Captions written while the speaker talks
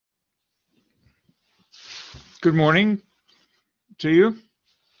Good morning to you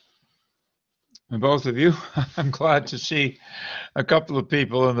and both of you. I'm glad to see a couple of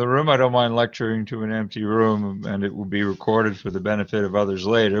people in the room. I don't mind lecturing to an empty room, and it will be recorded for the benefit of others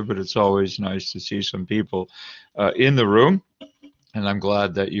later, but it's always nice to see some people in the room, and I'm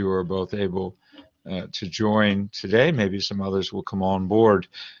glad that you are both able to join today. Maybe some others will come on board,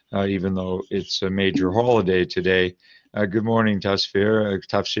 even though it's a major holiday today. Good morning,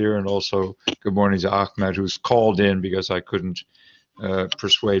 Tafsir, and also good morning to Ahmed, who's called in because I couldn't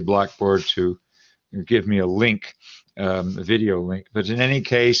persuade Blackboard to give me a link, a video link. But in any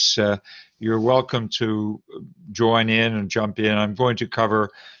case, you're welcome to join in and jump in. I'm going to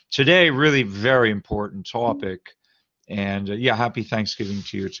cover today a really very important topic. And yeah, happy Thanksgiving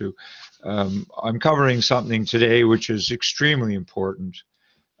to you too. I'm covering something today which is extremely important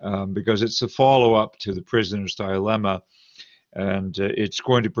because it's a follow-up to the prisoner's dilemma. And it's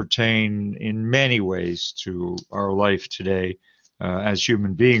going to pertain in many ways to our life today as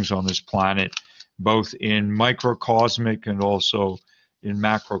human beings on this planet, both in microcosmic and also in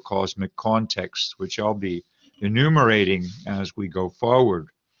macrocosmic context, which I'll be enumerating as we go forward.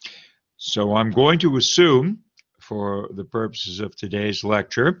 So I'm going to assume, for the purposes of today's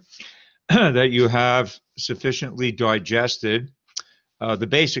lecture, that you have sufficiently digested the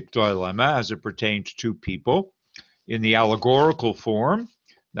basic dilemma as it pertains to people in the allegorical form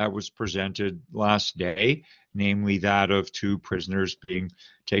that was presented last day, namely that of two prisoners being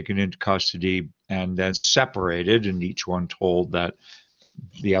taken into custody and then separated, and each one told that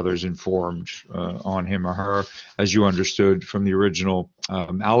the other's informed on him or her, as you understood from the original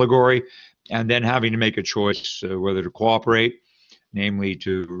allegory, and then having to make a choice whether to cooperate, namely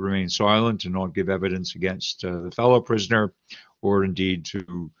to remain silent and not give evidence against the fellow prisoner, or indeed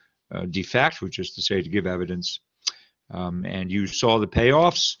to defect, which is to say to give evidence. And you saw the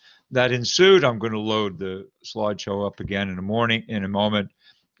payoffs that ensued. I'm going to load the slideshow up again in a moment,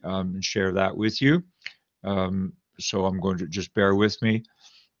 and share that with you. So I'm going to just bear with me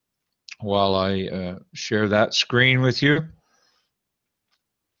while I share that screen with you.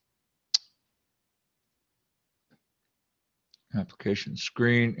 Application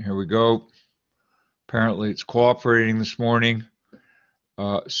screen, here we go. Apparently it's cooperating this morning.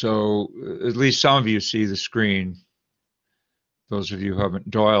 So at least some of you see the screen. Those of you who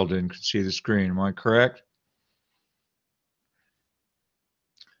haven't dialed in can see the screen. Am I correct?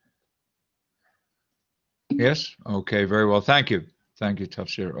 Yes? Okay, very well. Thank you. Thank you,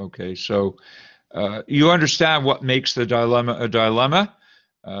 Tafsir. Okay, so you understand what makes the dilemma a dilemma,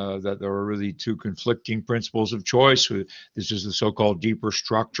 that there are really two conflicting principles of choice. This is the so-called deeper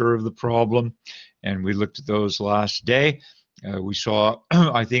structure of the problem, and we looked at those last day. We saw,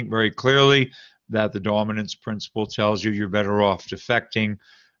 I think, very clearly that the dominance principle tells you you're better off defecting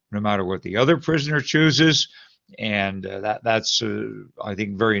no matter what the other prisoner chooses. And that's, I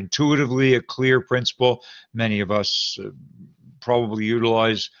think, very intuitively a clear principle. Many of us probably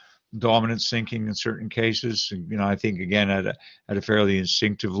utilize dominance thinking in certain cases, I think, again, at a fairly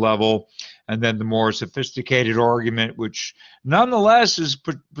instinctive level. And then the more sophisticated argument, which nonetheless is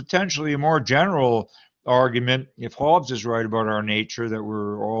potentially a more general argument, if Hobbes is right about our nature, that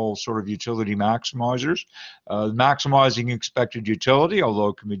we're all sort of utility maximizers. Maximizing expected utility, although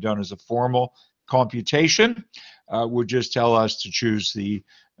it can be done as a formal computation, would just tell us to choose the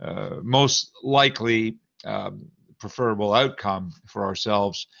most likely preferable outcome for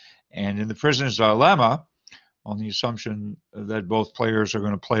ourselves. And in the prisoner's dilemma, on the assumption that both players are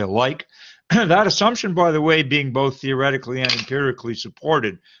going to play alike, that assumption, by the way, being both theoretically and empirically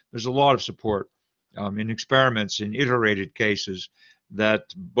supported, there's a lot of support in experiments, in iterated cases, that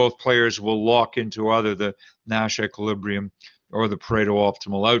both players will lock into either the Nash equilibrium or the Pareto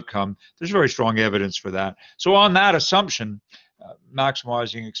optimal outcome. There's very strong evidence for that. So on that assumption,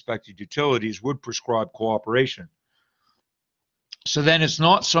 maximizing expected utilities would prescribe cooperation. So then it's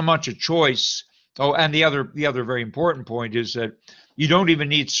not so much a choice. Oh, and the other very important point is that you don't even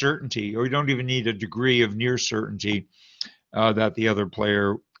need certainty, or you don't even need a degree of near certainty that the other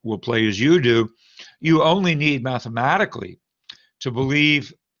player will play as you do. You only need mathematically to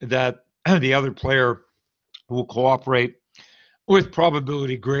believe that the other player will cooperate with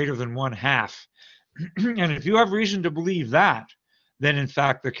probability greater than 1/2. And if you have reason to believe that, then in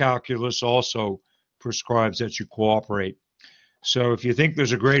fact the calculus also prescribes that you cooperate. So if you think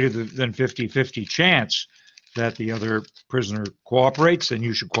there's a greater than 50-50 chance that the other prisoner cooperates, then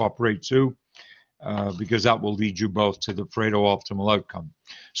you should cooperate too, because that will lead you both to the Pareto optimal outcome.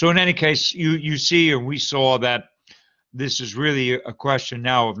 So in any case, you see, and we saw that this is really a question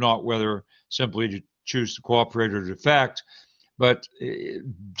now of not whether simply to choose to cooperate or defect, but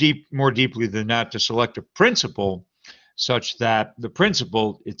more deeply than that, to select a principle such that the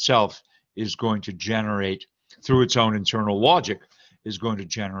principle itself is going to generate, through its own internal logic, is going to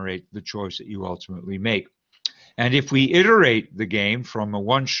generate the choice that you ultimately make. And if we iterate the game from a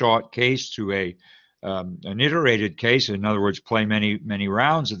one-shot case to an iterated case, in other words, play many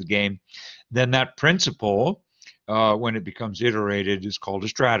rounds of the game, then that principle, when it becomes iterated, is called a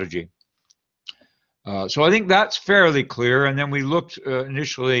strategy. So I think that's fairly clear. And then we looked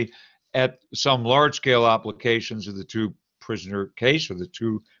initially at some large-scale applications of the two-prisoner case or the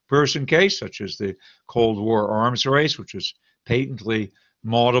two-person case, such as the Cold War arms race, which is patently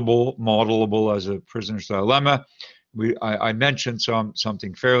modelable as a prisoner's dilemma. I mentioned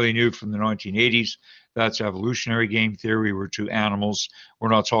something fairly new from the 1980s. That's evolutionary game theory, where two animals, we're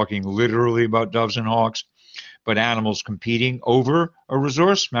not talking literally about doves and hawks, but animals competing over a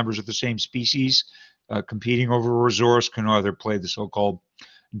resource, members of the same species competing over a resource, can either play the so-called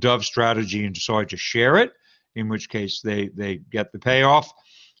dove strategy and decide to share it, in which case they get the payoff,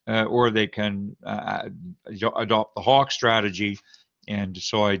 or they can adopt the hawk strategy and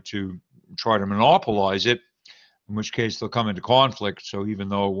decide to try to monopolize it, in which case they'll come into conflict. So even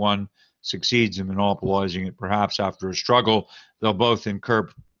though one succeeds in monopolizing it, perhaps after a struggle, they'll both incur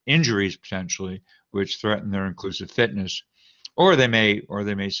injuries potentially, which threaten their inclusive fitness. Or they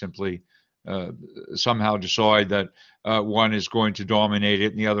may simply somehow decide that one is going to dominate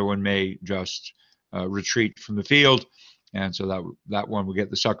it and the other one may just retreat from the field. And so that one will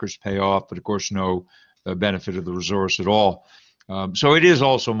get the suckers pay off, but of course no benefit of the resource at all. So it is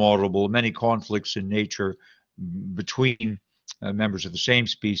also modelable. Many conflicts in nature between members of the same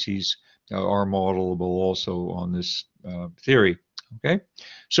species are modelable also on this theory. Okay,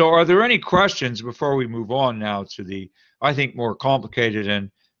 so are there any questions before we move on now to the, I think, more complicated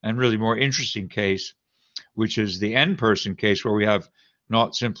and really more interesting case, which is the n-person case, where we have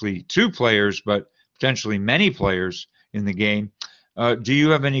not simply two players, but potentially many players in the game. Do you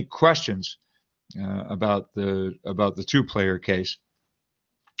have any questions about the two-player case,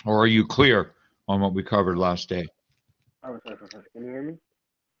 or are you clear on what we covered last day? I'm sorry, Professor. Can you hear me?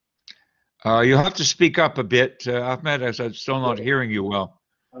 You have to speak up a bit, Ahmed, as I'm still not hearing you well.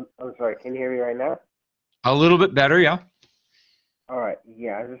 I'm sorry. Can you hear me right now? A little bit better, yeah. All right.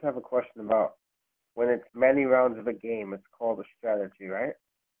 Yeah, I just have a question about when it's many rounds of a game, it's called a strategy, right?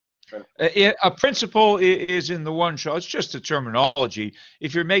 A principle is in the one shot. It's just a terminology.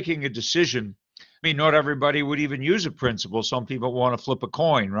 If you're making a decision, I mean, not everybody would even use a principle. Some people want to flip a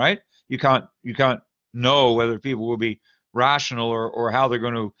coin, right? You can't know whether people will be rational or how they're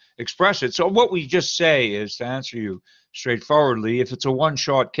going to express it. So what we just say is, to answer you straightforwardly, if it's a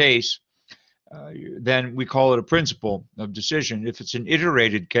one-shot case, then we call it a principle of decision. If it's an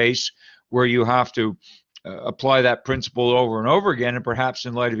iterated case where you have to apply that principle over and over again, and perhaps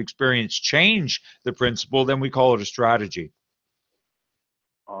in light of experience change the principle, then we call it a strategy.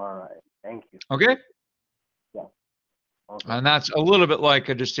 All right. Thank you. Okay? Yeah. Okay. And that's a little bit like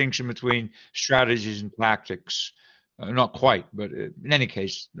a distinction between strategies and tactics. Not quite, but in any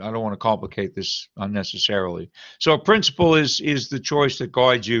case, I don't want to complicate this unnecessarily. So a principle is the choice that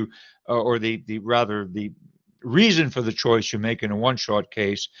guides you, or the reason for the choice you make in a one-shot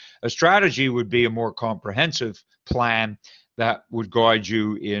case. A strategy would be a more comprehensive plan that would guide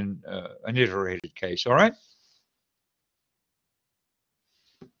you in an iterated case. All right?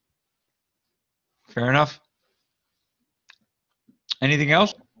 Fair enough? Anything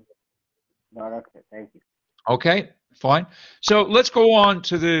else? No, that's it. Thank you. Okay, fine. So let's go on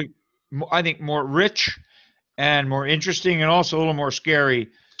to the, I think, more rich and more interesting and also a little more scary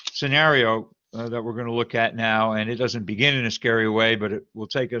scenario that we're going to look at now. And it doesn't begin in a scary way, but it will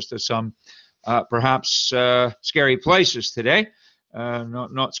take us to some perhaps scary places today.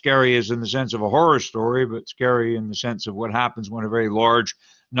 Not scary as in the sense of a horror story, but scary in the sense of what happens when a very large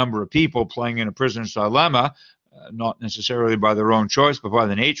number of people playing in a prisoner's dilemma, not necessarily by their own choice, but by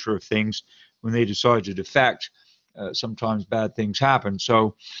the nature of things, when they decide to defect, sometimes bad things happen.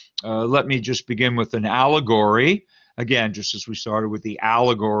 So let me just begin with an allegory. Again, just as we started with the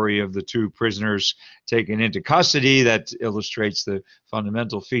allegory of the two prisoners taken into custody, that illustrates the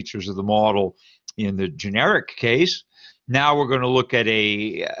fundamental features of the model in the generic case. Now we're going to look at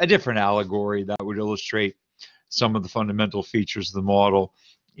a different allegory that would illustrate some of the fundamental features of the model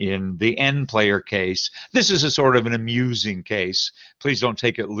in the n-player case. This is a sort of an amusing case. Please don't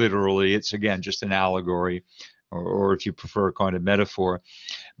take it literally. It's, again, just an allegory, or if you prefer, a kind of metaphor.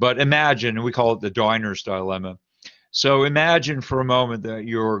 But imagine, and we call it the diner's dilemma. So imagine for a moment that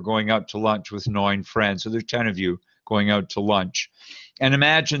you're going out to lunch with 9 friends. So there's 10 of you going out to lunch. And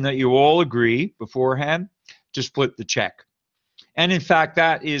imagine that you all agree beforehand to split the check. And in fact,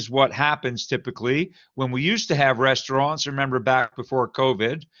 that is what happens typically when we used to have restaurants. Remember back before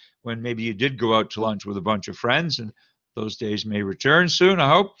COVID, when maybe you did go out to lunch with a bunch of friends, and those days may return soon, I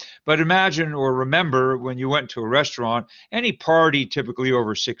hope. But imagine or remember when you went to a restaurant, any party typically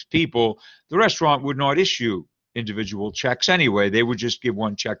over 6 people, the restaurant would not issue individual checks anyway. They would just give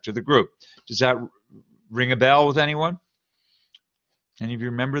one check to the group. Does that ring a bell with anyone? Any of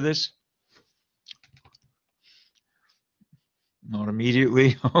you remember this? Not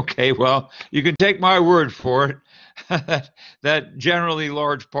immediately. Okay, well, you can take my word for it that generally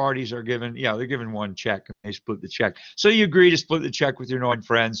large parties are given, yeah, they're given one check and they split the check. So you agree to split the check with your 9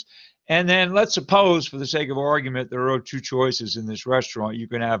 friends. And then let's suppose, for the sake of argument, there are 2 choices in this restaurant. You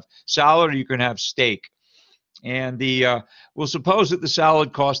can have salad or you can have steak. And we'll suppose that the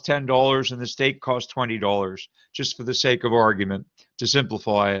salad costs $10 and the steak costs $20, just for the sake of argument, to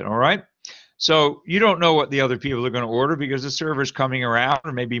simplify it. All right. So you don't know what the other people are going to order because the server's coming around,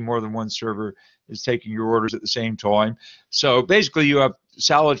 or maybe more than one server is taking your orders at the same time. So basically, you have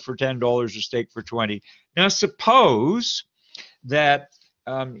salad for $10 or steak for $20. Now, suppose that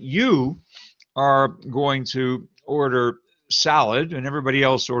you are going to order salad and everybody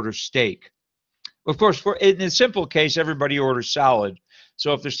else orders steak. Of course, in a simple case, everybody orders salad.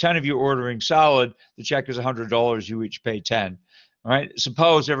 So if there's 10 of you ordering salad, the check is $100. You each pay 10. All right.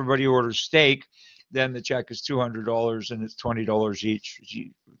 Suppose everybody orders steak, then the check is $200 and it's $20 each.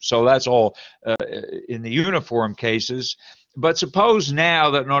 So that's all in the uniform cases. But suppose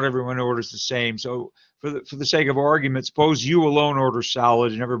now that not everyone orders the same. So for the sake of argument, suppose you alone order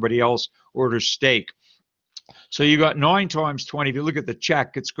salad and everybody else orders steak. So you got 9 times 20. If you look at the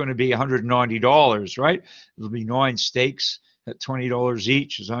check, it's going to be $190, right? It'll be 9 steaks at $20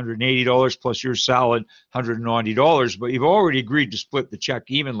 each is $180 plus your salad, $190. But you've already agreed to split the check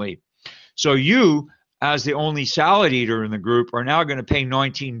evenly. So you, as the only salad eater in the group, are now going to pay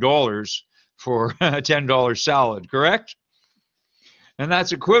 $19 for a $10 salad, correct? And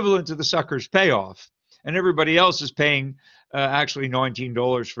that's equivalent to the sucker's payoff. And everybody else is paying actually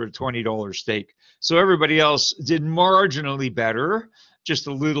 $19 for a $20 steak. So everybody else did marginally better, just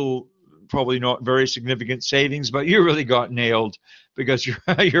a little, probably not very significant savings, but you really got nailed because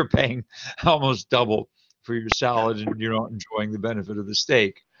you're paying almost double for your salad and you're not enjoying the benefit of the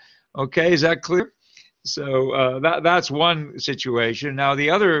steak. Okay, is that clear? So that's one situation. Now,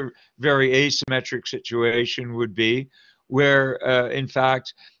 the other very asymmetric situation would be where, in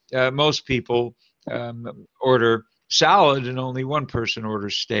fact, most people order salad and only one person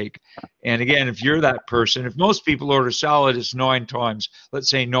orders steak. And again, if you're that person, if most people order salad, it's 9 times, let's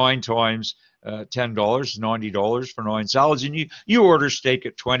say 9 times $10, $90 for 9 salads, and you order steak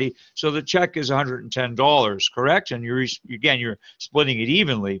at 20, so the check is $110, correct? And you're splitting it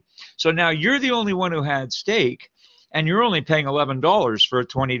evenly. So now you're the only one who had steak, and you're only paying $11 for a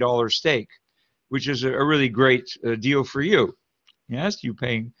 $20 steak, which is a really great deal for you. Yes, you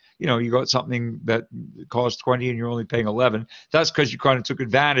got something that costs 20 and you're only paying 11. That's because you kind of took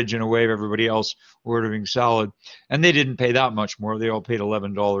advantage in a way of everybody else ordering salad. And they didn't pay that much more. They all paid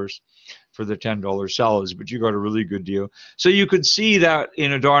 $11 for the $10 salads, but you got a really good deal. So you could see that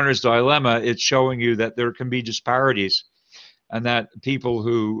in a diner's dilemma, it's showing you that there can be disparities and that people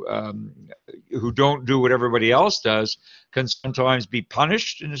who don't do what everybody else does can sometimes be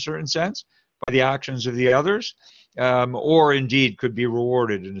punished in a certain sense by the actions of the others. Or indeed could be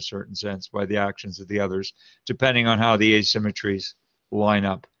rewarded in a certain sense by the actions of the others, depending on how the asymmetries line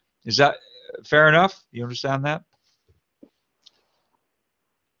up. Is that fair enough? You understand that?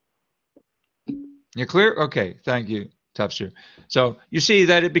 You clear? Okay, thank you, Tufster. So you see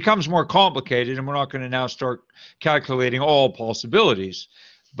that it becomes more complicated, and we're not going to now start calculating all possibilities,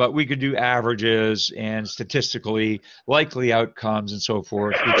 but we could do averages and statistically likely outcomes and so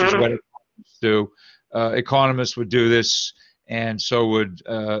forth, which is what economists do. Economists would do this, and so would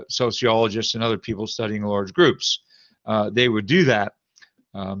sociologists and other people studying large groups. They would do that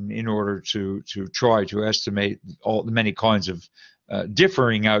in order to try to estimate all the many kinds of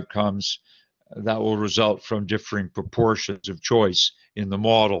differing outcomes that will result from differing proportions of choice in the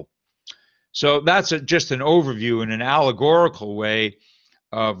model. So that's just an overview in an allegorical way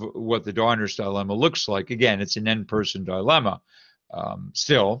of what the diner's dilemma looks like. Again, it's an n-person dilemma.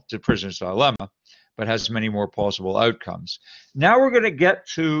 Still, it's a prisoner's dilemma, but has many more possible outcomes. Now we're going to get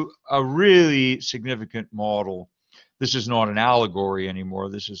to a really significant model. This is not an allegory anymore.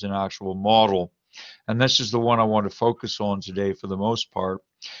 This is an actual model. And this is the one I want to focus on today for the most part.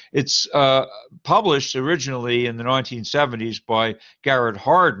 It's published originally in the 1970s by Garrett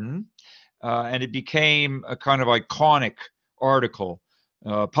Hardin, and it became a kind of iconic article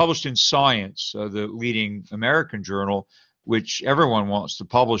published in Science, the leading American journal, which everyone wants to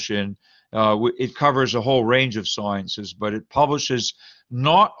publish in. It covers a whole range of sciences, but it publishes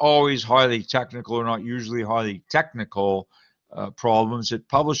not always highly technical or not usually highly technical problems. It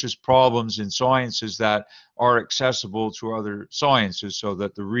publishes problems in sciences that are accessible to other sciences so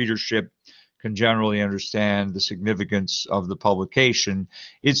that the readership can generally understand the significance of the publication.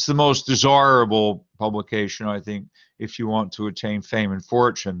 It's the most desirable publication, I think, if you want to attain fame and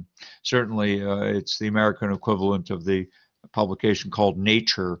fortune. Certainly, it's the American equivalent of the publication called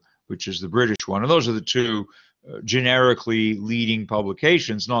Nature, which is the British one. And those are the two generically leading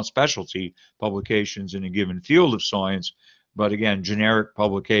publications, not specialty publications in a given field of science, but again, generic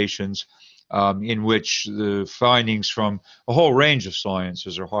publications in which the findings from a whole range of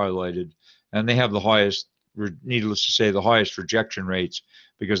sciences are highlighted. And they have the highest, needless to say, the highest rejection rates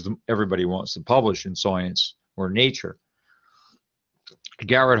because everybody wants to publish in science or nature.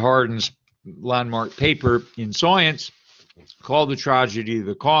 Garrett Hardin's landmark paper in Science called The Tragedy of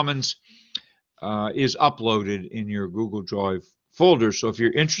the Commons is uploaded in your Google Drive folder. So if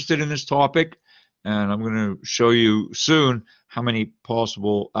you're interested in this topic, and I'm going to show you soon how many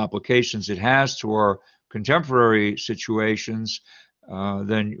possible applications it has to our contemporary situations,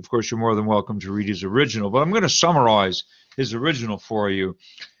 then of course you're more than welcome to read his original. But I'm going to summarize his original for you.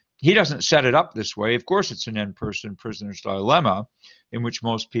 He doesn't set it up this way. Of course, it's an end-person prisoner's dilemma in which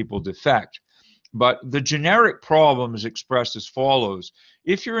most people defect. But the generic problem is expressed as follows.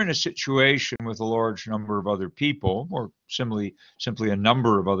 If you're in a situation with a large number of other people, or simply a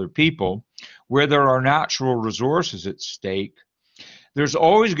number of other people, where there are natural resources at stake, there's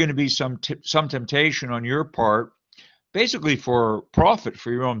always going to be some temptation on your part, basically for profit,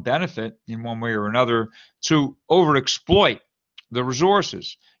 for your own benefit in one way or another, to overexploit the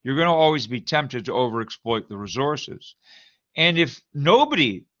resources. You're going to always be tempted to overexploit the resources. And if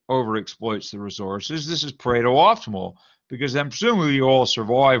nobody overexploits the resources, this is Pareto optimal, because then presumably you all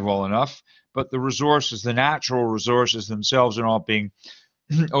survive well enough, but the resources, the natural resources themselves, are not being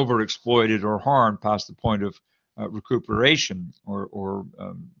overexploited or harmed past the point of recuperation or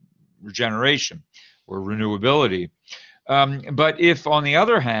regeneration or renewability. But if, on the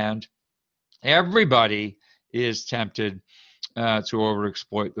other hand, everybody is tempted to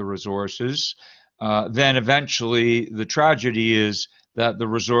overexploit the resources, then eventually the tragedy is that the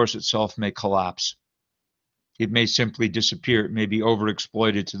resource itself may collapse. It may simply disappear. It may be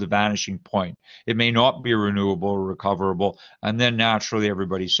overexploited to the vanishing point. It may not be renewable or recoverable, and then naturally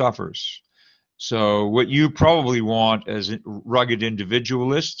everybody suffers. So what you probably want as a rugged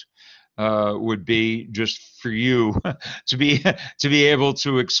individualist would be just for you to be able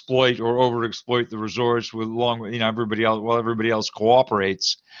to exploit or overexploit the resource along with everybody else, while everybody else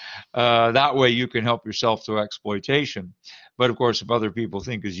cooperates. That way you can help yourself to exploitation. But of course, if other people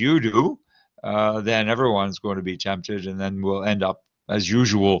think as you do, then everyone's going to be tempted, and then we'll end up as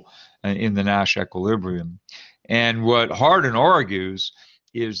usual in the Nash equilibrium. And what Hardin argues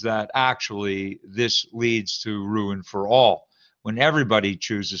is that actually this leads to ruin for all. When everybody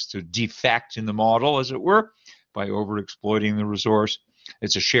chooses to defect in the model, as it were, by overexploiting the resource,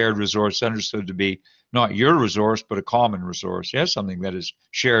 it's a shared resource understood to be not your resource, but a common resource. Yes, something that is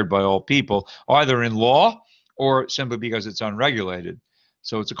shared by all people, either in law or simply because it's unregulated.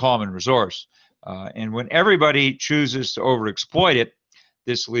 So it's a common resource. And when everybody chooses to overexploit it,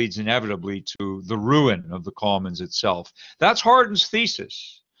 this leads inevitably to the ruin of the commons itself. That's Hardin's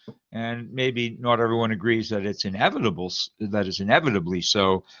thesis. And maybe not everyone agrees that it's inevitable, that is inevitably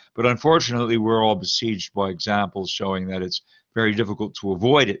so, but unfortunately we're all besieged by examples showing that it's very difficult to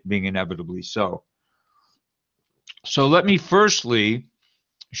avoid it being inevitably so. So let me firstly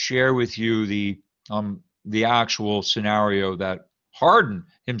share with you the actual scenario that Hardin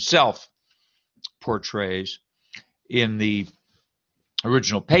himself portrays in the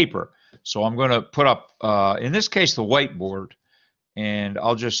original paper. So I'm going to put up, in this case, the whiteboard, and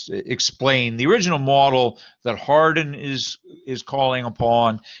I'll just explain. The original model that Hardin is calling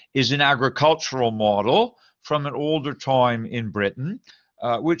upon is an agricultural model from an older time in Britain,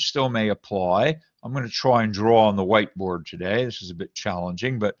 which still may apply. I'm going to try and draw on the whiteboard today. This is a bit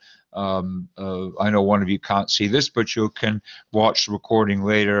challenging, but I know one of you can't see this, but you can watch the recording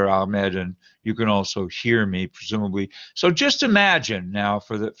later, Ahmed, and you can also hear me, presumably. So just imagine now,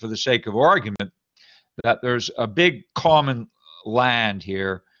 for the sake of argument, that there's a big common land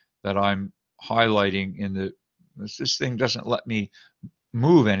here that I'm highlighting in the. This thing doesn't let me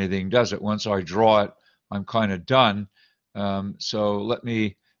move anything, does it? Once I draw it, I'm kind of done. So let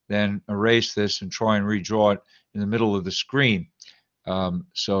me then erase this and try and redraw it in the middle of the screen,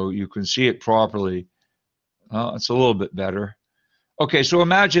 so you can see it properly. It's a little bit better. Okay, so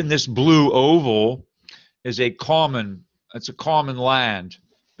imagine this blue oval is a common it's a common land.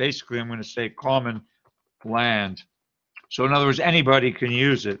 Basically, I'm going to say common land. So in other words, anybody can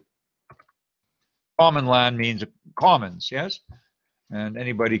use it. Common land means commons, yes? And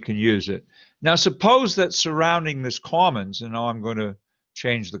anybody can use it. Now, suppose that surrounding this commons, and now I'm going to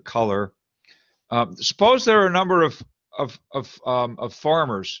change the color. Suppose there are a number of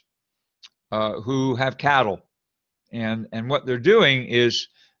farmers who have cattle, and what they're doing is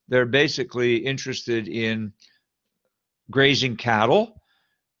they're basically interested in grazing cattle,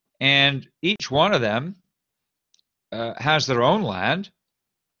 and each one of them has their own land,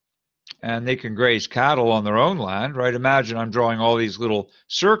 and they can graze cattle on their own land, right? Imagine I'm drawing all these little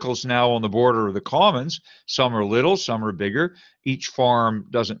circles now on the border of the commons. Some are little, some are bigger. Each farm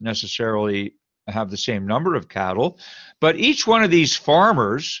doesn't necessarily have the same number of cattle, but each one of these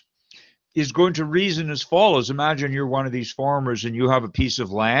farmers is going to reason as follows. Imagine you're one of these farmers and you have a piece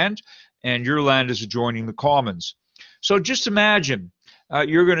of land, and your land is adjoining the commons. So just imagine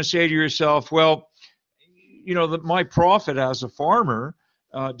you're going to say to yourself, well, you know, my profit as a farmer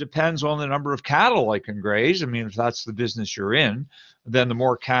depends on the number of cattle I can graze. I mean, if that's the business you're in, then the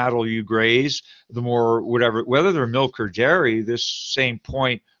more cattle you graze, the more whether they're milk or dairy, this same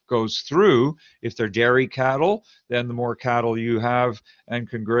point goes through. If they're dairy cattle, then the more cattle you have and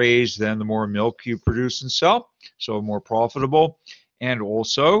can graze, then the more milk you produce and sell, so more profitable. And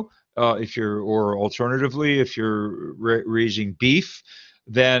also, or alternatively, if you're raising beef,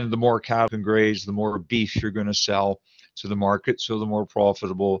 then the more cattle can graze, the more beef you're going to sell to the market, so the more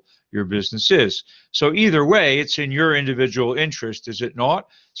profitable your business is. So either way, it's in your individual interest, is it not,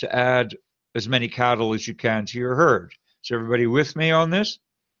 to add as many cattle as you can to your herd. Is everybody with me on this?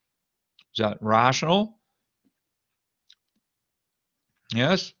 Is that rational?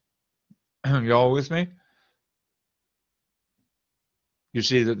 Yes? You all with me? You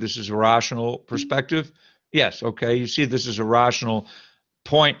see that this is a rational perspective? Yes, okay. You see this is a rational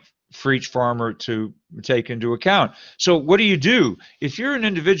point for each farmer to take into account. So what do you do? If you're an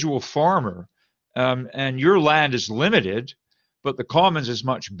individual farmer and your land is limited, but the commons is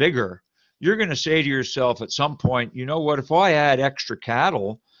much bigger, you're going to say to yourself at some point, you know what, if I add extra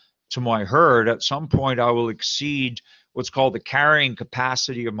cattle to my herd, at some point I will exceed what's called the carrying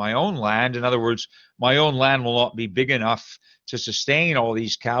capacity of my own land. In other words, my own land will not be big enough to sustain all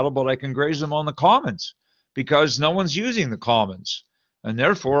these cattle, but I can graze them on the commons because no one's using the commons. And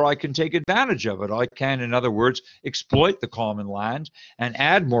therefore, I can take advantage of it. I can, in other words, exploit the common land and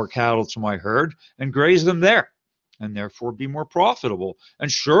add more cattle to my herd and graze them there, and therefore be more profitable.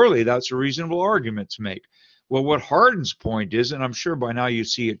 And surely that's a reasonable argument to make. Well, what Hardin's point is, and I'm sure by now you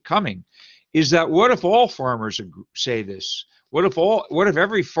see it coming, is that what if all farmers say this? What if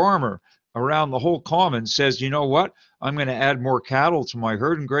every farmer around the whole commons says, you know what, I'm going to add more cattle to my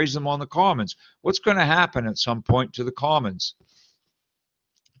herd and graze them on the commons? What's going to happen at some point to the commons?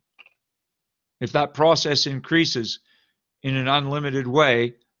 If that process increases in an unlimited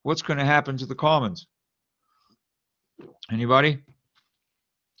way, what's going to happen to the commons? Anybody?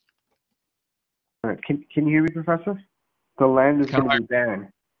 Can you hear me, Professor? The land is going to be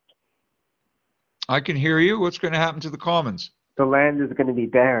barren. I can hear you. What's going to happen to the commons? The land is going to be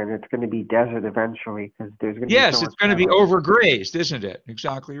barren. It's going to be desert eventually because there's going to be Yes, it's going to be overgrazed, isn't it?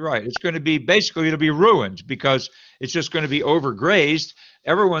 Exactly right. It's going to be basically it'll be ruined because it's just going to be overgrazed.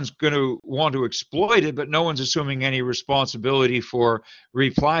 Everyone's going to want to exploit it, but no one's assuming any responsibility for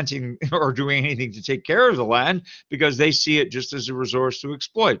replanting or doing anything to take care of the land because they see it just as a resource to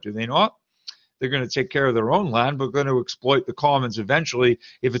exploit, do they not? They're going to take care of their own land, but going to exploit the commons eventually.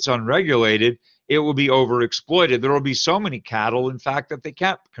 If it's unregulated, it will be overexploited. There will be so many cattle, in fact, that they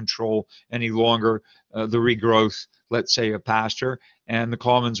can't control any longer the regrowth, let's say, of pasture, and the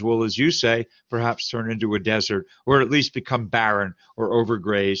commons will, as you say, perhaps turn into a desert, or at least become barren or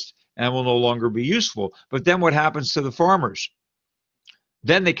overgrazed, and will no longer be useful. But then what happens to the farmers?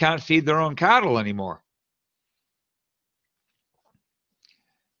 Then they can't feed their own cattle anymore.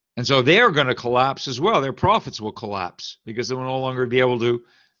 And so they are going to collapse as well. Their profits will collapse because they will no longer be able to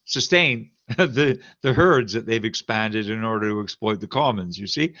sustain the herds that they've expanded in order to exploit the commons, you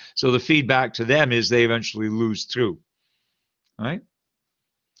see? So the feedback to them is they eventually lose too, right?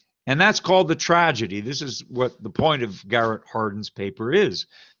 And that's called the tragedy. This is what the point of Garrett Hardin's paper is.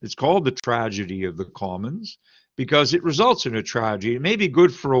 It's called the tragedy of the commons because it results in a tragedy. It may be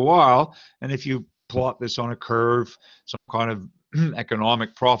good for a while, and if you plot this on a curve, some kind of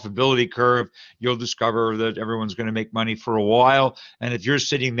economic profitability curve, you'll discover that everyone's going to make money for a while. And if you're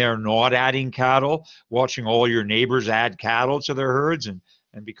sitting there not adding cattle, watching all your neighbors add cattle to their herds and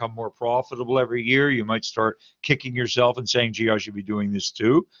become more profitable every year, you might start kicking yourself and saying, gee, I should be doing this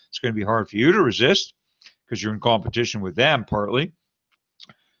too. It's going to be hard for you to resist because you're in competition with them partly.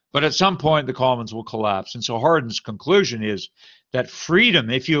 But at some point, the commons will collapse. And so Hardin's conclusion is that freedom,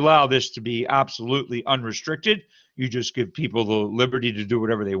 if you allow this to be absolutely unrestricted, you just give people the liberty to do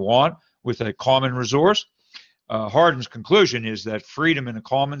whatever they want with a common resource. Hardin's conclusion is that freedom in the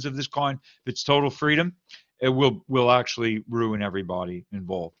commons of this kind, if it's total freedom, it will actually ruin everybody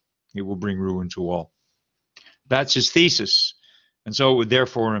involved. It will bring ruin to all. That's his thesis. And so it would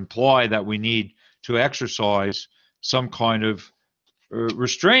therefore imply that we need to exercise some kind of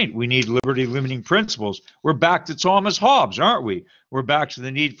restraint. We need liberty limiting principles. We're back to Thomas Hobbes, aren't we? We're back to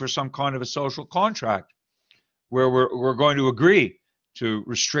the need for some kind of a social contract where we're going to agree to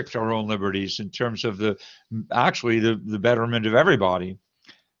restrict our own liberties in terms of the betterment of everybody.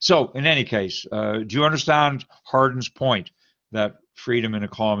 So in any case, do you understand Hardin's point that freedom in the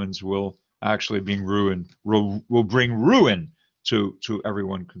commons will actually bring ruin to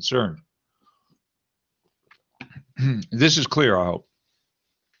everyone concerned? This is clear, I hope.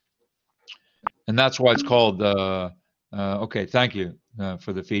 And that's why it's called, okay, thank you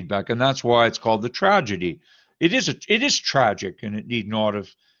for the feedback. And that's why it's called the tragedy. It is tragic, and it need not have,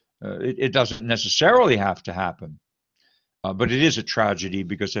 it doesn't necessarily have to happen. But it is a tragedy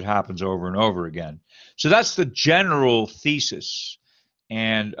because it happens over and over again. So that's the general thesis.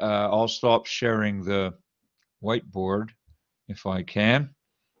 And I'll stop sharing the whiteboard if I can.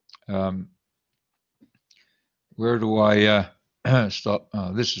 Where do I stop?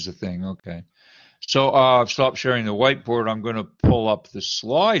 Oh, this is the thing. Okay. So I've stopped sharing the whiteboard. I'm going to pull up the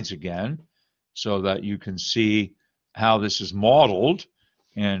slides again so that you can see how this is modeled.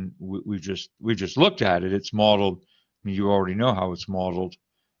 And we just looked at it. It's modeled. I mean, you already know how it's modeled.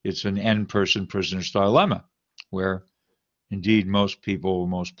 It's an n-person prisoner's dilemma, where indeed most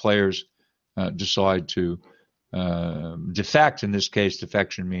players decide to defect. In this case,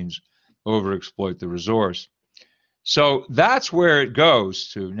 defection means overexploit the resource. So that's where it goes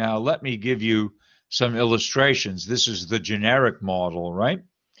to. Now, let me give you some illustrations. This is the generic model, right?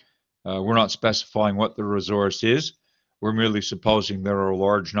 We're not specifying what the resource is. We're merely supposing there are a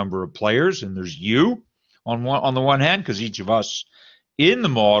large number of players, and there's you on the one hand, because each of us in the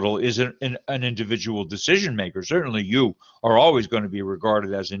model is an individual decision maker. Certainly you are always going to be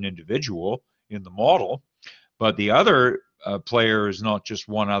regarded as an individual in the model, but the other player is not just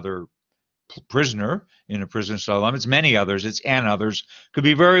one other prisoner in a prisoner's dilemma. It's many others. It's n others. Could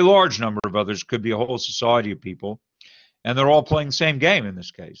be a very large number of others. Could be a whole society of people. And they're all playing the same game in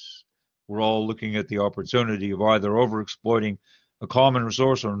this case. We're all looking at the opportunity of either overexploiting a common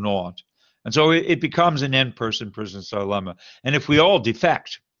resource or not. And so it becomes an n-person prisoner's dilemma. And if we all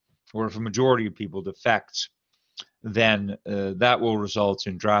defect, or if a majority of people defect, then that will result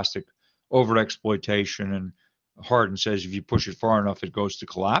in drastic overexploitation. And Hardin says if you push it far enough, it goes to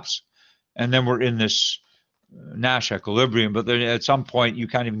collapse. And then we're in this Nash equilibrium. But then at some point, you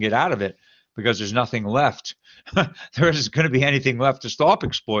can't even get out of it because there's nothing left. There isn't going to be anything left to stop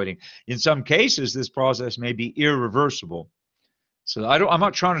exploiting. In some cases, this process may be irreversible. So I'm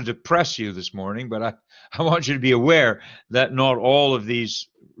not trying to depress you this morning, but I want you to be aware that not all of these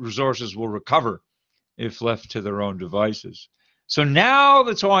resources will recover if left to their own devices. So now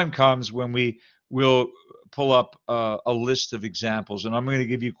the time comes when we will pull up a list of examples, and I'm going to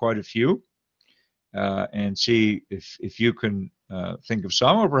give you quite a few and see if you can think of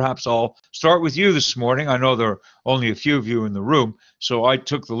some, or perhaps I'll start with you this morning. I know there are only a few of you in the room, so I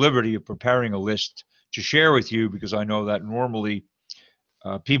took the liberty of preparing a list to share with you because I know that normally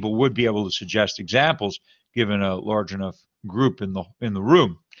people would be able to suggest examples given a large enough group in the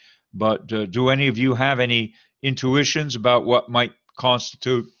room. But do any of you have any intuitions about what might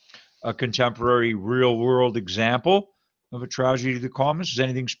constitute a contemporary real-world example of a tragedy of the commons? Does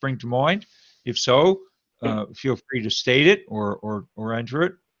anything spring to mind? If so, feel free to state it or enter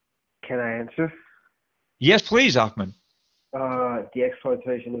it. Can I answer? Yes, please, Ahmed. The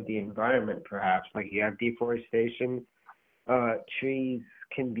exploitation of the environment, perhaps. Like you have deforestation. Trees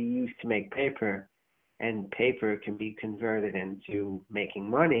can be used to make paper, and paper can be converted into making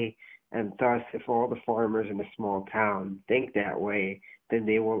money. And thus, if all the farmers in a small town think that way, then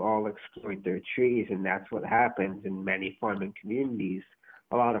they will all exploit their trees, and that's what happens in many farming communities.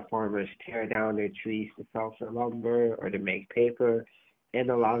 A lot of farmers tear down their trees to sell for lumber or to make paper, and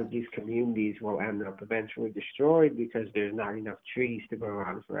a lot of these communities will end up eventually destroyed because there's not enough trees to go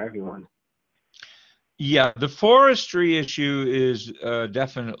around for everyone. Yeah, the forestry issue is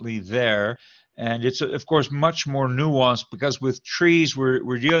definitely there. And it's, of course, much more nuanced because with trees,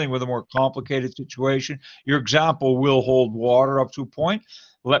 we're dealing with a more complicated situation. Your example will hold water up to a point.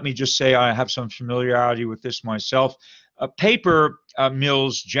 Let me just say I have some familiarity with this myself. Paper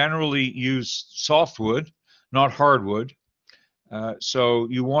mills generally use softwood, not hardwood. So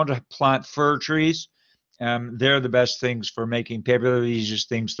you want to plant fir trees. They're the best things for making paper. They're the easiest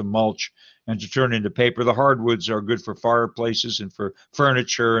things to mulch and to turn into paper. The hardwoods are good for fireplaces and for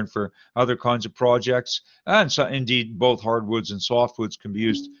furniture and for other kinds of projects. And so, indeed, both hardwoods and softwoods can be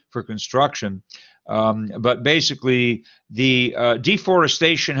used for construction. But basically, the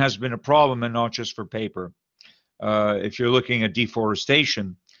deforestation has been a problem, and not just for paper. If you're looking at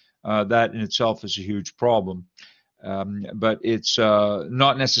deforestation, that in itself is a huge problem. But it's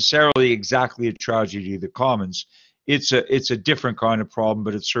not necessarily exactly a tragedy of the commons. It's a different kind of problem,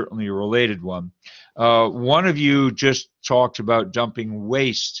 but it's certainly a related one. One of you just talked about dumping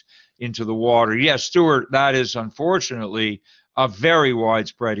waste into the water. Yes, Stuart, that is unfortunately a very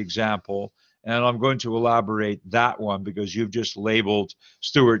widespread example. And I'm going to elaborate that one because you've just labeled,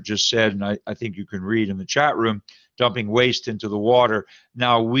 Stuart just said, and I think you can read in the chat room, dumping waste into the water.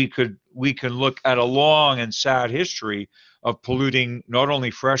 Now we can look at a long and sad history of polluting not only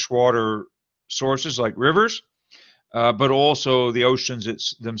freshwater sources like rivers, but also the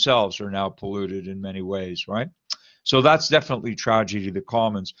oceans themselves are now polluted in many ways, right? So that's definitely tragedy of the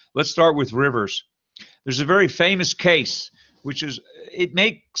commons. Let's start with rivers. There's a very famous case, which is, it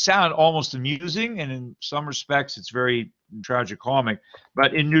may sound almost amusing, and in some respects it's very tragicomic,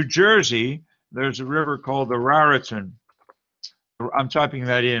 but in New Jersey, there's a river called the Raritan. I'm typing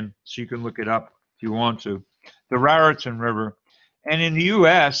that in so you can look it up if you want to. The Raritan River. And in the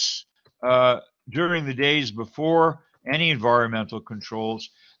U.S., during the days before any environmental controls,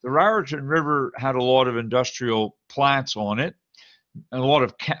 the Raritan River had a lot of industrial plants on it, and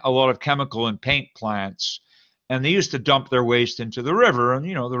a lot of chemical and paint plants. And they used to dump their waste into the river, and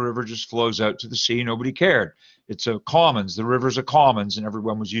the river just flows out to the sea. Nobody cared. It's a commons. The river's a commons, and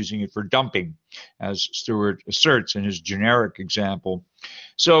everyone was using it for dumping, as Stuart asserts in his generic example.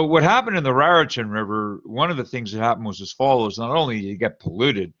 So what happened in the Raritan River, one of the things that happened was as follows. Not only did it get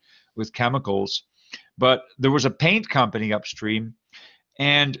polluted with chemicals, but there was a paint company upstream,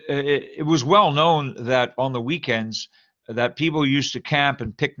 and it was well known that on the weekends that people used to camp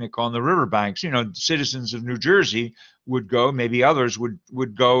and picnic on the riverbanks. Citizens of New Jersey would go, maybe others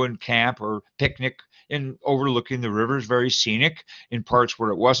would go and camp or picnic in overlooking the rivers, very scenic in parts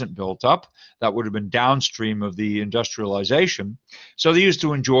where it wasn't built up. That would have been downstream of the industrialization. So they used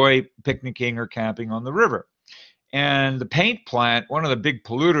to enjoy picnicking or camping on the river. And the paint plant, one of the big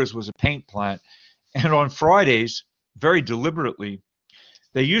polluters was a paint plant. And on Fridays, very deliberately,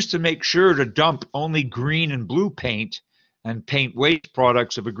 they used to make sure to dump only green and blue paint and paint waste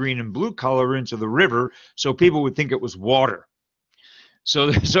products of a green and blue color into the river so people would think it was water. So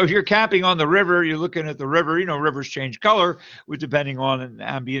if you're camping on the river, you're looking at the river, rivers change color depending on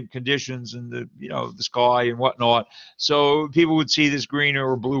ambient conditions and the sky and whatnot. So people would see this green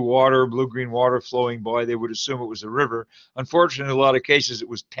or blue water, blue-green water flowing by. They would assume it was a river. Unfortunately, in a lot of cases, it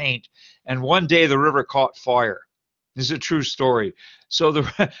was paint. And one day the river caught fire. This is a true story. So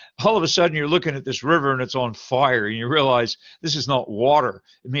all of a sudden you're looking at this river and it's on fire, and you realize this is not water.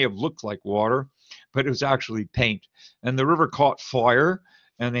 It may have looked like water, but it was actually paint. And the river caught fire,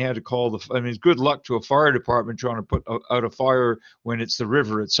 and they had to call it's good luck to a fire department trying to put out a fire when it's the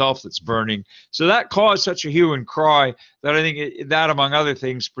river itself that's burning. So that caused such a hue and cry that I think that, among other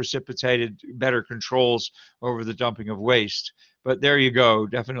things, precipitated better controls over the dumping of waste. But there you go,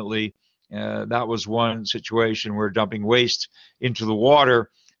 definitely. That was one situation where dumping waste into the water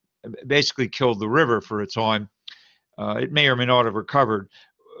basically killed the river for a time. It may or may not have recovered.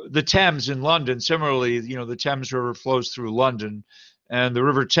 The Thames in London, similarly, the Thames River flows through London, and the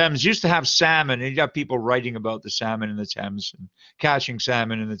River Thames used to have salmon, and you got people writing about the salmon in the Thames and catching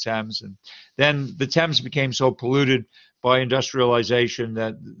salmon in the Thames. And then the Thames became so polluted by industrialization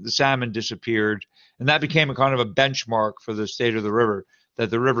that the salmon disappeared, and that became a kind of a benchmark for the state of the river, that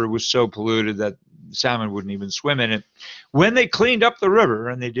the river was so polluted that salmon wouldn't even swim in it. When they cleaned up the river,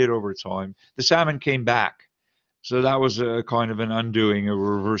 and they did over time, the salmon came back. So that was a kind of an undoing, a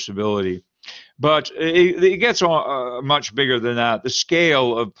reversibility. But it gets much bigger than that. The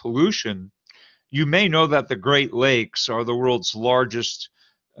scale of pollution, you may know that the Great Lakes are the world's largest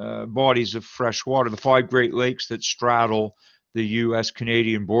bodies of fresh water. The 5 Great Lakes that straddle the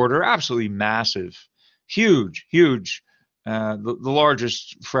U.S.-Canadian border, absolutely massive, huge, huge. The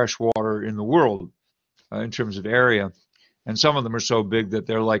largest fresh water in the world in terms of area. And some of them are so big that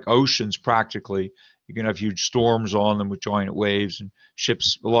they're like oceans practically. You can have huge storms on them with giant waves, and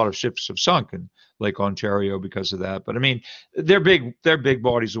a lot of ships have sunk in Lake Ontario because of that. But I mean, they're big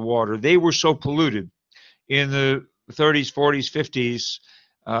bodies of water. They were so polluted in the 30s, 40s, 50s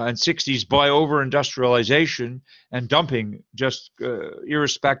and 60s by over-industrialization and dumping, just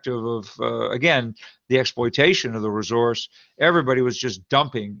irrespective of, again, the exploitation of the resource. Everybody was just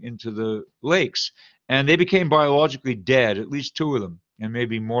dumping into the lakes. And they became biologically dead, at least two of them, and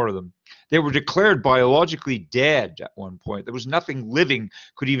maybe more of them. They were declared biologically dead at one point. There was nothing living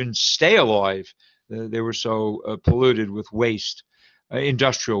could even stay alive. They were so polluted with waste,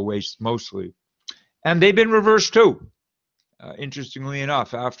 industrial waste mostly. And they've been reversed too. Interestingly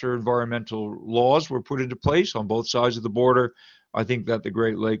enough, after environmental laws were put into place on both sides of the border, I think that the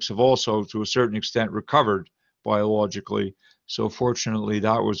Great Lakes have also, to a certain extent, recovered biologically. So fortunately,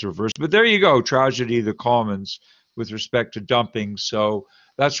 that was reversed. But there you go, tragedy of the commons with respect to dumping. So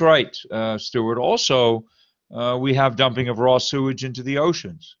that's right, Stuart. Also, we have dumping of raw sewage into the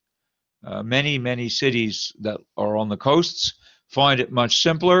oceans. Many cities that are on the coasts find it much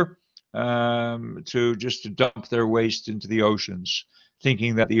simpler to dump their waste into the oceans,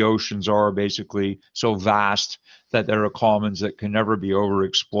 thinking that the oceans are basically so vast that there are commons that can never be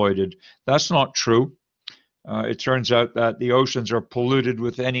overexploited. That's not true. It turns out that the oceans are polluted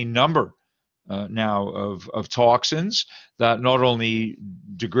with any number now of toxins that not only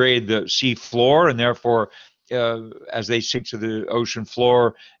degrade the sea floor and therefore as they sink to the ocean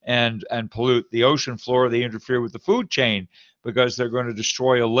floor and pollute the ocean floor, they interfere with the food chain because they're going to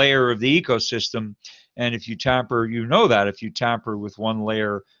destroy a layer of the ecosystem. And if you tamper, you know that if you tamper with one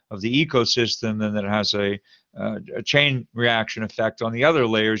layer of the ecosystem, then it has a chain reaction effect on the other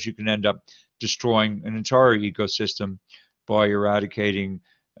layers. You can end up destroying an entire ecosystem by eradicating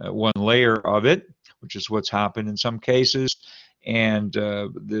one layer of it, which is what's happened in some cases. And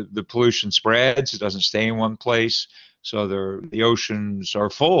the pollution spreads. It doesn't stay in one place. So the oceans are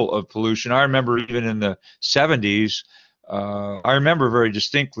full of pollution. I remember even in the 70s, I remember very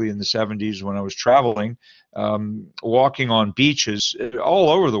distinctly in the 70s when I was traveling, walking on beaches all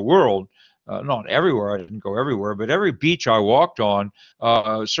over the world. Not everywhere, I didn't go everywhere, but every beach I walked on,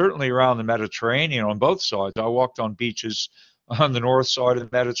 certainly around the Mediterranean on both sides. I walked on beaches on the north side of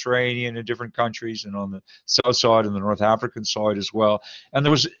the Mediterranean in different countries and on the south side and the North African side as well. And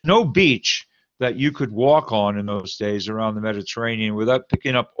there was no beach that you could walk on in those days around the Mediterranean without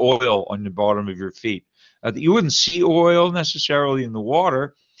picking up oil on the bottom of your feet. You wouldn't see oil necessarily in the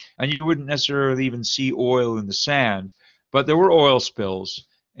water, and you wouldn't necessarily even see oil in the sand, but there were oil spills.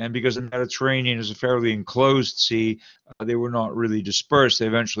 And because the Mediterranean is a fairly enclosed sea, they were not really dispersed. They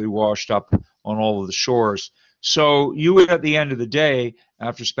eventually washed up on all of the shores. So you would, at the end of the day,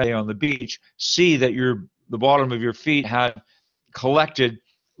 after spending on the beach, see that the bottom of your feet had collected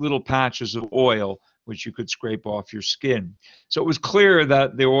little patches of oil, which you could scrape off your skin. So it was clear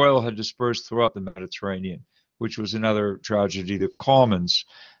that the oil had dispersed throughout the Mediterranean, which was another tragedy of the commons.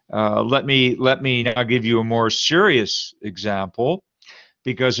 Let me now give you a more serious example,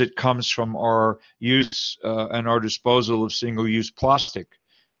 because it comes from our use and our disposal of single-use plastic.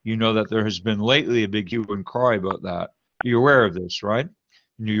 You know that there has been lately a big hue and cry about that. You're aware of this, right?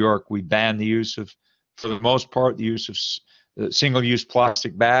 In New York, we banned the use of, for the most part, the use of single-use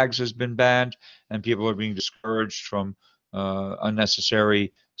plastic bags has been banned, and people are being discouraged from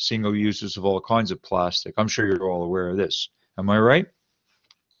unnecessary single uses of all kinds of plastic. I'm sure you're all aware of this. Am I right?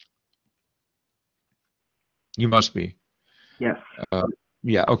 You must be. Yes.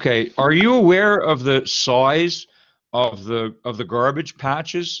 Yeah. Okay. Are you aware of the size of the garbage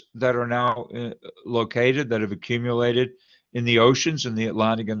patches that are now located, that have accumulated in the oceans, in the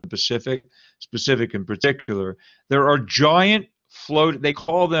Atlantic and the Pacific in particular? There are giant they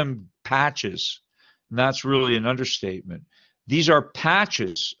call them patches, and that's really an understatement. These are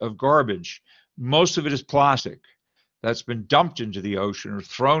patches of garbage. Most of it is plastic that's been dumped into the ocean or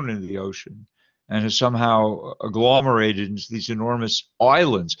thrown into the ocean and has somehow agglomerated into these enormous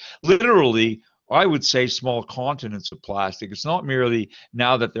islands. Literally, I would say small continents of plastic. It's not merely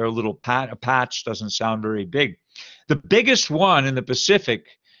now that they're a little a patch doesn't sound very big. The biggest one in the Pacific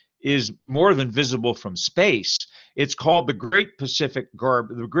is more than visible from space. It's called the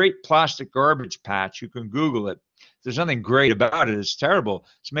the Great Plastic Garbage Patch. You can Google it. There's nothing great about it. It's terrible.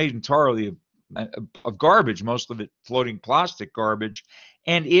 It's made entirely of garbage, most of it floating plastic garbage,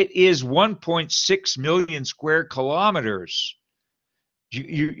 and it is 1.6 million square kilometers.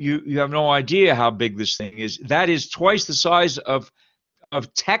 You have no idea how big this thing is. That is twice the size of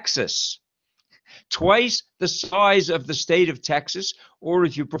Texas, twice the size of the state of Texas, or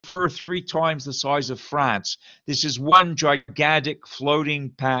if you prefer, 3 times the size of France. This is one gigantic floating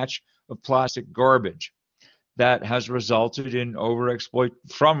patch of plastic garbage that has resulted in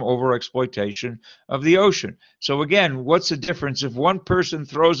overexploitation of the ocean. So again, what's the difference if one person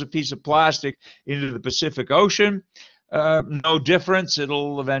throws a piece of plastic into the Pacific Ocean? No difference.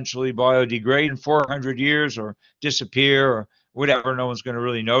 It'll eventually biodegrade in 400 years or disappear or whatever. No one's going to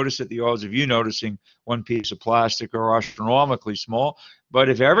really notice it. The odds of you noticing one piece of plastic are astronomically small. But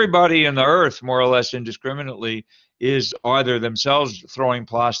if everybody in the earth, more or less indiscriminately, is either themselves throwing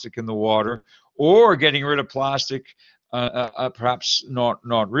plastic in the water or getting rid of plastic, perhaps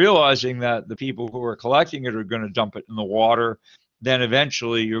not realizing that the people who are collecting it are going to dump it in the water, then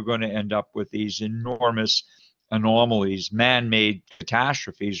eventually you're going to end up with these enormous anomalies, man-made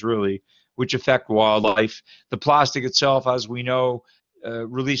catastrophes, really, which affect wildlife. The plastic itself, as we know,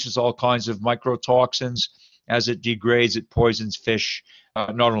 releases all kinds of microtoxins. As it degrades, it poisons fish,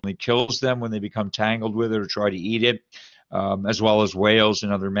 not only kills them when they become tangled with it or try to eat it, as well as whales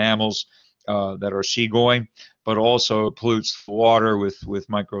and other mammals that are seagoing, but also pollutes the water with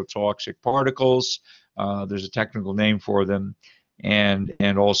microtoxic particles. There's a technical name for them.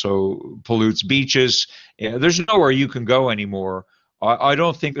 And also pollutes beaches. Yeah, there's nowhere you can go anymore. I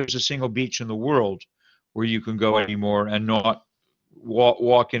don't think there's a single beach in the world where you can go anymore and not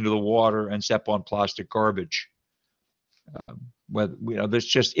walk into the water and step on plastic garbage. There's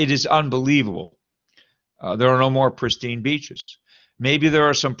just, it is unbelievable. There are no more pristine beaches. Maybe there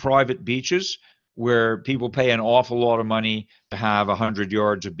are some private beaches where people pay an awful lot of money to have 100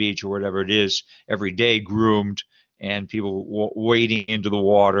 yards of beach or whatever it is every day groomed, and people wading into the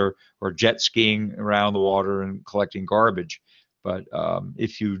water or jet skiing around the water and collecting garbage. But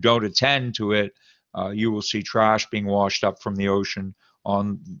if you don't attend to it, you will see trash being washed up from the ocean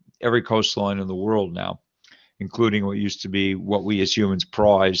on every coastline in the world now, including what used to be what we as humans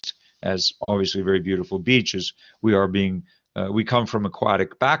prized as obviously very beautiful beaches. We come from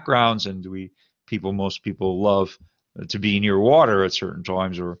aquatic backgrounds, and most people love to be near water at certain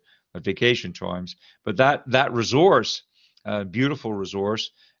times or at vacation times. But that resource, beautiful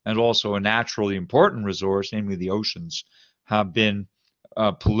resource, and also a naturally important resource, namely the oceans, have been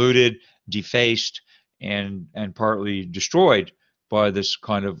polluted, defaced, and partly destroyed by this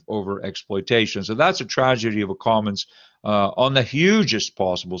kind of over exploitation. So that's a tragedy of a commons on the hugest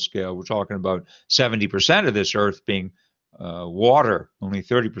possible scale. We're talking about 70% of this earth being water, only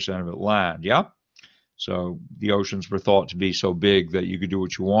 30% of it land. Yeah. So the oceans were thought to be so big that you could do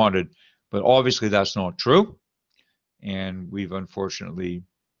what you wanted, but obviously that's not true. And we've unfortunately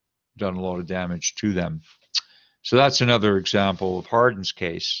done a lot of damage to them. So that's another example of Hardin's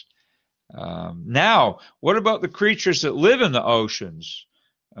case. Now, what about the creatures that live in the oceans?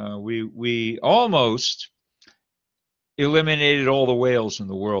 We almost eliminated all the whales in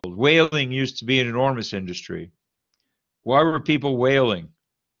the world. Whaling used to be an enormous industry. Why were people whaling?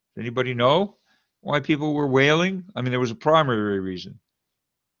 Does anybody know why people were whaling? I mean, there was a primary reason.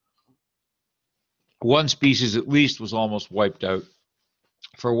 One species at least was almost wiped out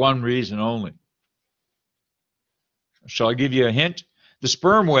for one reason only. Shall I give you a hint? The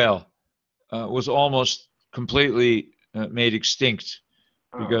sperm whale was almost completely made extinct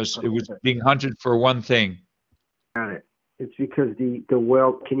because it was being hunted for one thing. Got it. It's because the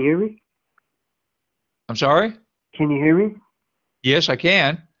whale. Can you hear me? I'm sorry? Can you hear me? Yes, I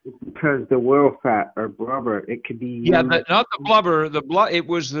can. It's because the whale fat or blubber, it could be. Yeah, but not the blubber. The blood. It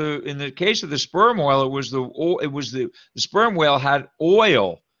was in the case of the sperm whale. It was the sperm whale had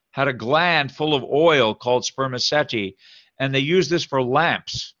oil, had a gland full of oil called spermaceti, and they used this for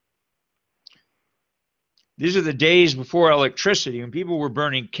lamps. These are the days before electricity, when people were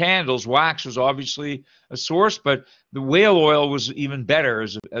burning candles. Wax was obviously a source, but the whale oil was even better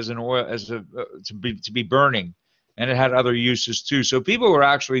as an oil to be burning, and it had other uses too. So people were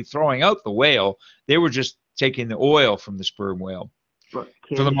actually throwing out the whale; they were just taking the oil from the sperm whale, for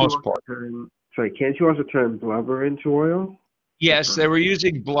the most part. Can't you also turn blubber into oil? Yes, they were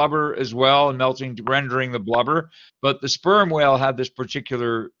using blubber as well and rendering the blubber, but the sperm whale had this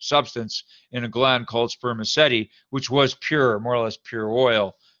particular substance in a gland called spermaceti, which was pure, more or less pure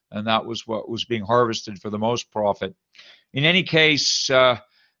oil, and that was what was being harvested for the most profit. In any case,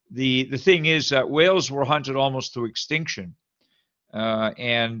 the thing is that whales were hunted almost to extinction,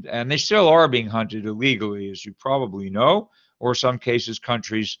 and they still are being hunted illegally, as you probably know, or some cases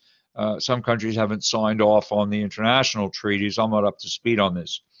some countries haven't signed off on the international treaties. I'm not up to speed on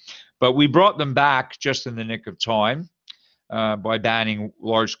this. But we brought them back just in the nick of time by banning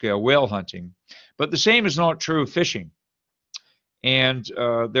large-scale whale hunting. But the same is not true of fishing. And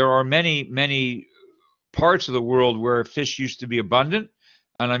there are many, many parts of the world where fish used to be abundant.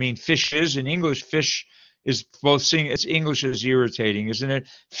 And I mean fishes. In English, fish is both seeing, it's English is irritating, isn't it?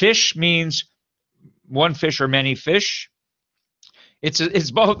 Fish means one fish or many fish.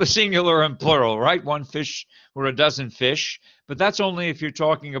 It's both the singular and plural, right? One fish or a dozen fish, but that's only if you're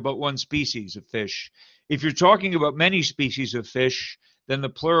talking about one species of fish. If you're talking about many species of fish, then the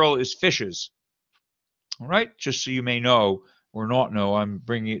plural is fishes. All right, just so you may know or not know, I'm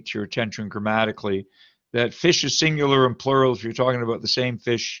bringing it to your attention grammatically that fish is singular and plural if you're talking about the same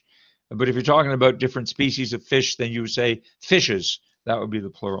fish. But if you're talking about different species of fish, then you would say fishes. That would be the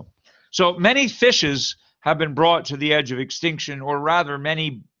plural. So many fishes have been brought to the edge of extinction, or rather,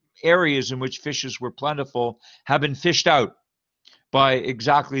 many areas in which fishes were plentiful have been fished out by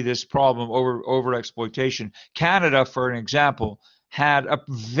exactly this problem, over exploitation. Canada, for an example, had a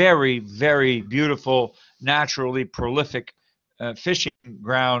very, very beautiful, naturally prolific fishing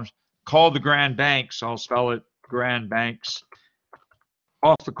ground called the Grand Banks. I'll spell it Grand Banks,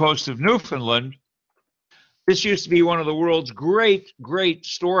 off the coast of Newfoundland. This used to be one of the world's great, great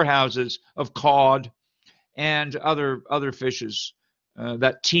storehouses of cod and other fishes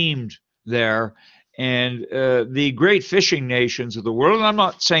that teemed there. And the great fishing nations of the world, and I'm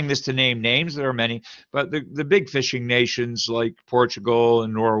not saying this to name names, there are many, but the big fishing nations like Portugal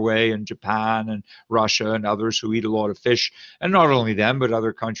and Norway and Japan and Russia and others who eat a lot of fish, and not only them, but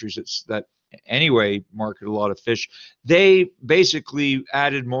other countries that anyway market a lot of fish, they basically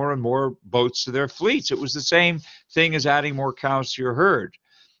added more and more boats to their fleets. It was the same thing as adding more cows to your herd.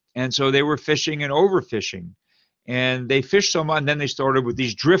 And so they were fishing and overfishing. And they fished so much, and then they started with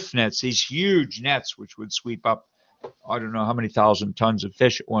these drift nets, these huge nets, which would sweep up, I don't know how many thousand tons of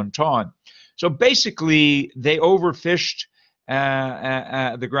fish at one time. So basically, they overfished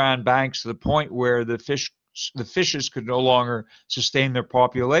the Grand Banks to the point where the fishes could no longer sustain their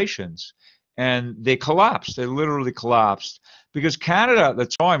populations. And they collapsed. They literally collapsed because Canada at the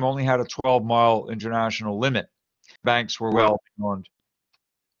time only had a 12-mile international limit. Banks were well beyond.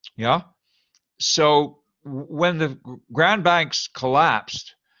 Yeah. So when the Grand Banks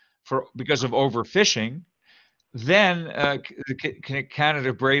collapsed because of overfishing, then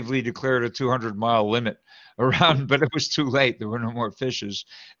Canada bravely declared a 200-mile limit around, but it was too late. There were no more fishes.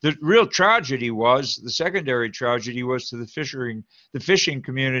 The real tragedy was, the secondary tragedy was to the fishing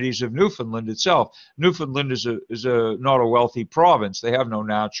communities of Newfoundland itself. Newfoundland is not a wealthy province. They have no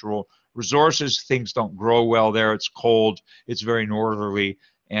natural resources. Things don't grow well there. It's cold. It's very northerly.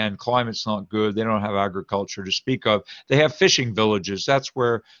 And climate's not good. They don't have agriculture to speak of. They have fishing villages. That's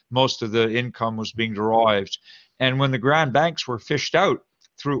where most of the income was being derived. And when the Grand Banks were fished out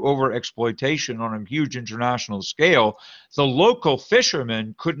through overexploitation on a huge international scale, the local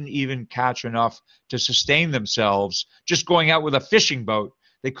fishermen couldn't even catch enough to sustain themselves. Just going out with a fishing boat,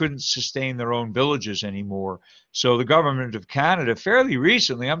 they couldn't sustain their own villages anymore. So the government of Canada, fairly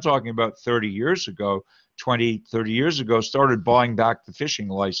recently, I'm talking about 30 years ago, 20, 30 years ago, started buying back the fishing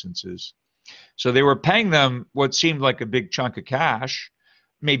licenses. So they were paying them what seemed like a big chunk of cash,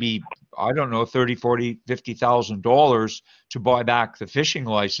 maybe, I don't know, 30, 40, $50,000 to buy back the fishing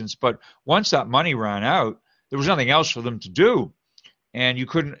license. But once that money ran out, there was nothing else for them to do. And you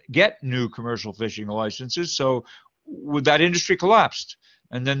couldn't get new commercial fishing licenses. So that industry collapsed.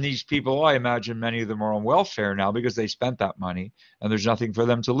 And then these people, I imagine many of them are on welfare now because they spent that money and there's nothing for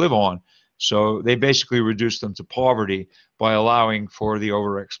them to live on. So they basically reduced them to poverty by allowing for the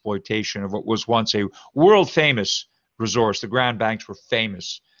overexploitation of what was once a world-famous resource. The Grand Banks were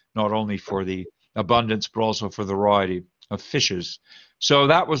famous not only for the abundance but also for the variety of fishes. So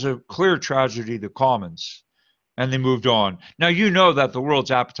that was a clear tragedy, the commons, and they moved on. Now you know that the world's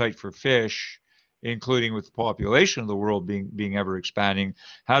appetite for fish, including with the population of the world being ever expanding,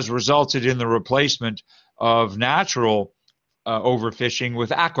 has resulted in the replacement of natural overfishing with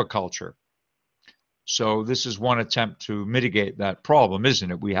aquaculture. So this is one attempt to mitigate that problem,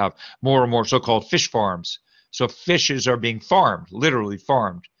 isn't it? We have more and more so-called fish farms. So fishes are being farmed, literally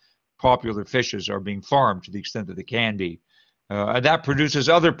farmed. Popular fishes are being farmed to the extent that they can be. And that produces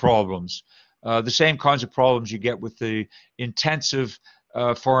other problems. The same kinds of problems you get with the intensive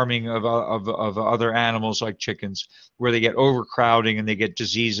farming of other animals like chickens, where they get overcrowding and they get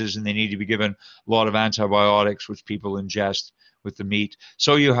diseases and they need to be given a lot of antibiotics, which people ingest with the meat.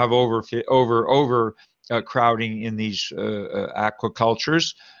 So you have crowding in these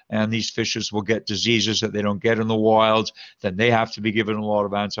aquacultures, and these fishes will get diseases that they don't get in the wild. Then they have to be given a lot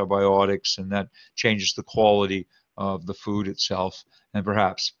of antibiotics, and that changes the quality of the food itself and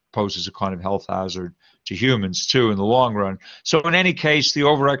perhaps poses a kind of health hazard to humans too in the long run. So in any case, the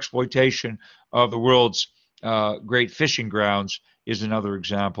overexploitation of the world's great fishing grounds is another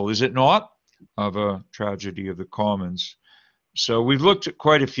example, is it not, of a tragedy of the commons. So we've looked at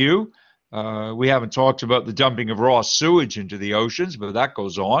quite a few. We haven't talked about the dumping of raw sewage into the oceans, but that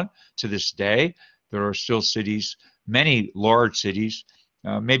goes on to this day. There are still cities, many large cities,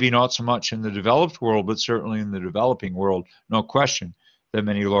 maybe not so much in the developed world, but certainly in the developing world, no question that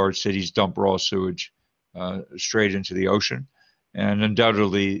many large cities dump raw sewage straight into the ocean. And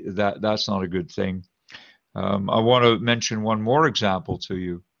undoubtedly, that's not a good thing. I want to mention one more example to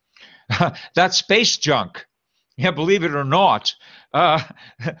you. That's space junk. Yeah, believe it or not, uh,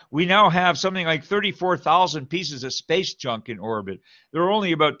 we now have something like 34,000 pieces of space junk in orbit. There are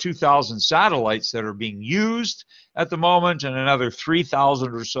only about 2,000 satellites that are being used at the moment, and another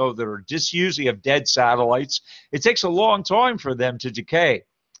 3,000 or so that are disused. You have dead satellites. It takes a long time for them to decay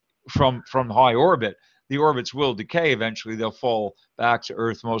from high orbit. The orbits will decay eventually. They'll fall back to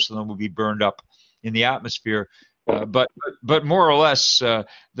Earth. Most of them will be burned up in the atmosphere. But more or less,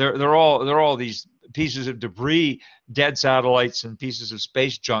 they're all these pieces of debris, dead satellites, and pieces of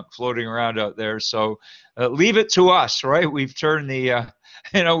space junk floating around out there. So leave it to us, right? We've turned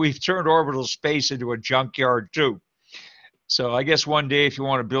we've turned orbital space into a junkyard too. So I guess one day, if you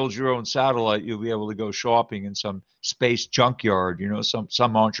want to build your own satellite, you'll be able to go shopping in some space junkyard.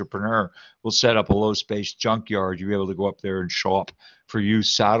 Some entrepreneur will set up a low space junkyard. You'll be able to go up there and shop for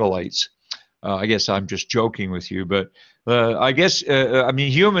used satellites. I guess I'm just joking with you, but I guess I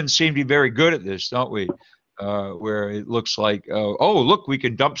mean humans seem to be very good at this, don't we? Where it looks like, oh, look, we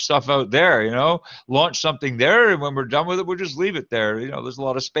can dump stuff out there, launch something there, and when we're done with it, we'll just leave it there. There's a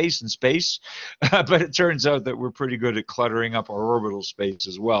lot of space in space, but it turns out that we're pretty good at cluttering up our orbital space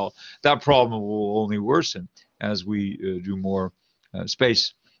as well. That problem will only worsen as we do more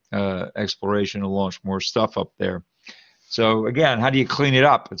space exploration and launch more stuff up there. So again, how do you clean it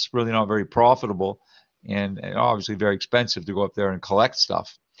up? It's really not very profitable and obviously very expensive to go up there and collect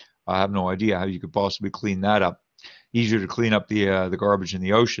stuff. I have no idea how you could possibly clean that up. Easier to clean up the garbage in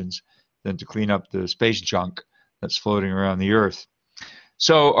the oceans than to clean up the space junk that's floating around the Earth.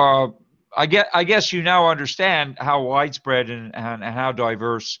 So I guess you now understand how widespread and how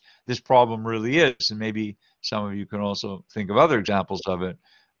diverse this problem really is, and maybe some of you can also think of other examples of it.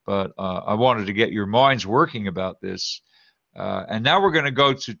 But I wanted to get your minds working about this. And now we're going to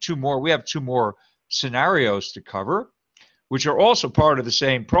go to two more. We have two more scenarios to cover, which are also part of the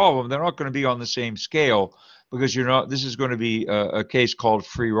same problem. They're not going to be on the same scale because this is going to be a case called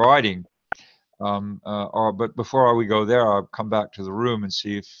free riding. But before we go there, I'll come back to the room and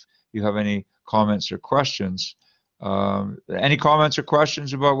see if you have any comments or questions. Any comments or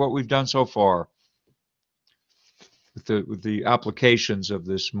questions about what we've done so far with the applications of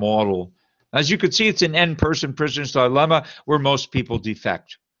this model? As you can see, it's an end-person prisoner's dilemma where most people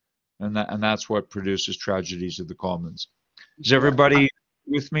defect, and that's what produces tragedies of the commons. Is everybody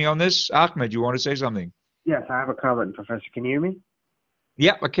with me on this? Ahmed, you want to say something? Yes, I have a comment, Professor. Can you hear me?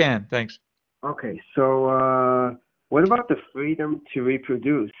 Yeah, I can. Thanks. Okay, so what about the freedom to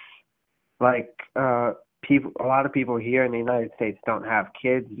reproduce? Like, a lot of people here in the United States don't have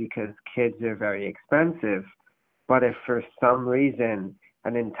kids because kids are very expensive. But if for some reason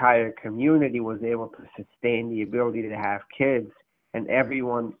an entire community was able to sustain the ability to have kids and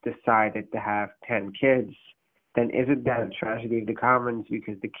everyone decided to have 10 kids, then isn't that a tragedy of the commons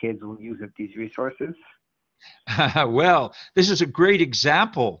because the kids will use up these resources? Well, this is a great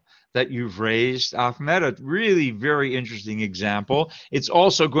example that you've raised, Ahmed, a really very interesting example. It's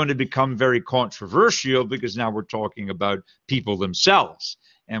also going to become very controversial because now we're talking about people themselves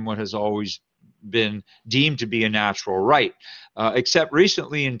and what has always been deemed to be a natural right. Except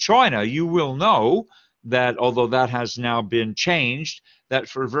recently in China, you will know that although that has now been changed, that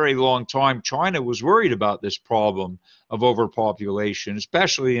for a very long time China was worried about this problem of overpopulation,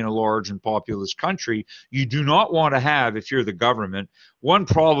 especially in a large and populous country. You do not want to have, if you're the government, one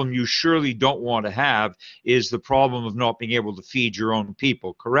problem you surely don't want to have is the problem of not being able to feed your own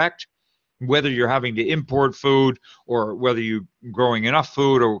people, correct? Whether you're having to import food or whether you're growing enough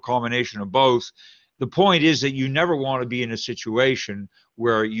food or a combination of both, the point is that you never want to be in a situation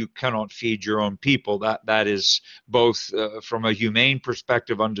where you cannot feed your own people. That is both from a humane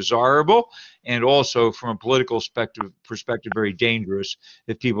perspective undesirable and also from a political perspective very dangerous.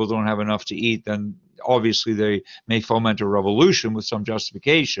 If people don't have enough to eat, then obviously they may foment a revolution with some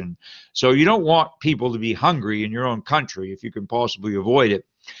justification. So you don't want people to be hungry in your own country if you can possibly avoid it.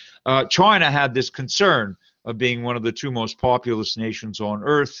 China had this concern of being one of the two most populous nations on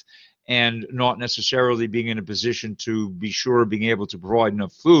earth and not necessarily being in a position to be sure of being able to provide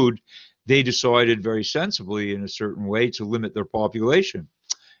enough food. They decided very sensibly in a certain way to limit their population.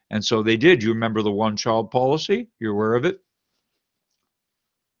 And so they did. You remember the one-child policy? You're aware of it?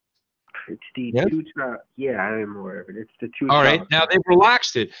 It's the Yes. two-child. Yeah, I am aware of it. It's the All right. two-child. Now they've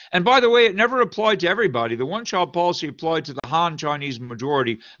relaxed it. And by the way, it never applied to everybody. The one-child policy applied to the Han Chinese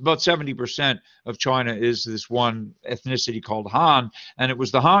majority. About 70% of China is this one ethnicity called Han, and it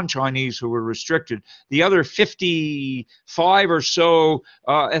was the Han Chinese who were restricted. The other 55 or so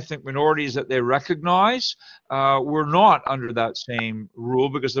ethnic minorities that they recognize were not under that same rule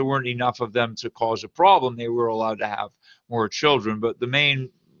because there weren't enough of them to cause a problem. They were allowed to have more children, but the main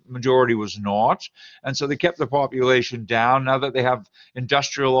majority was not. And so they kept the population down. Now that they have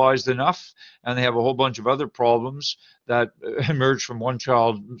industrialized enough and they have a whole bunch of other problems that emerged from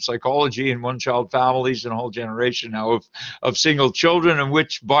one-child psychology and one-child families and a whole generation now of single children, in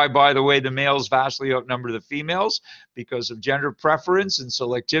which, by the way, the males vastly outnumber the females because of gender preference and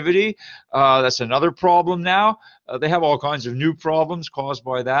selectivity. That's another problem now. They have all kinds of new problems caused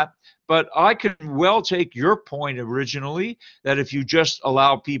by that. But I can well take your point originally that if you just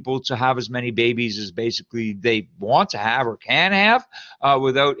allow people to have as many babies as basically they want to have or can have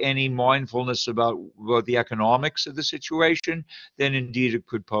without any mindfulness about the economics of the situation, then indeed it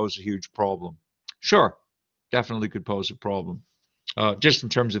could pose a huge problem. Sure, definitely could pose a problem, just in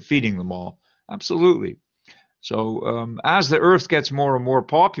terms of feeding them all. Absolutely. So as the Earth gets more and more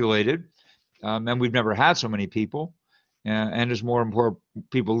populated, and we've never had so many people, and as more and more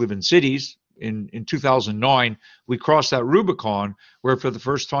people live in cities. In 2009, we crossed that Rubicon where for the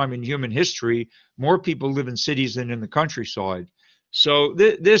first time in human history, more people live in cities than in the countryside. So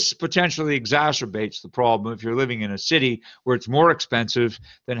this potentially exacerbates the problem. If you're living in a city where it's more expensive,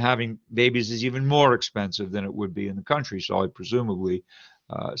 then having babies is even more expensive than it would be in the countryside, presumably.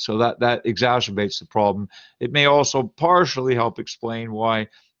 So that exacerbates the problem. It may also partially help explain why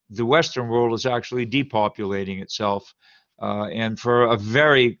the Western world is actually depopulating itself, and for a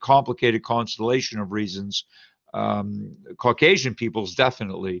very complicated constellation of reasons. Caucasian peoples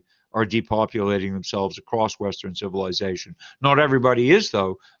definitely are depopulating themselves across Western civilization. Not everybody is,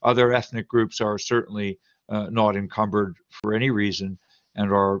 though. Other ethnic groups are certainly not encumbered for any reason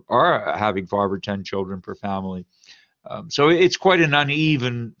and are having 5 or 10 children per family. So it's quite an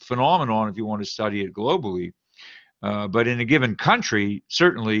uneven phenomenon if you want to study it globally. But in a given country,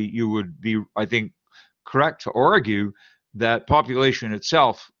 certainly you would be, I think, correct to argue that population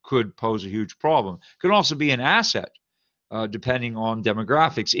itself could pose a huge problem. It can also be an asset, depending on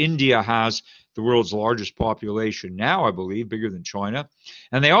demographics. India has the world's largest population now, I believe, bigger than China.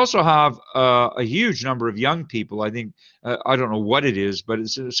 And they also have a huge number of young people. I think, I don't know what it is, but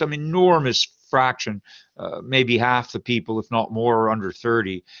it's some enormous fraction, maybe half the people, if not more, are under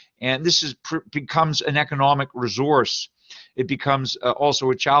 30. And this becomes an economic resource. It becomes also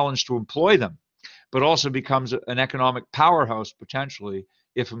a challenge to employ them, but also becomes an economic powerhouse potentially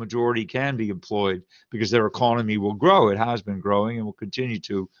if a majority can be employed, because their economy will grow. It has been growing and will continue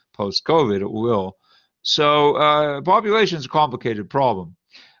to post-COVID. It will. So population is a complicated problem.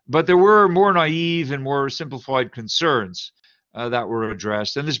 But there were more naive and more simplified concerns that were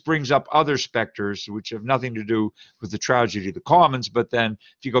addressed. And this brings up other specters which have nothing to do with the tragedy of the commons. But then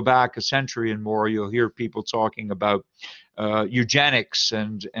if you go back a century and more, you'll hear people talking about eugenics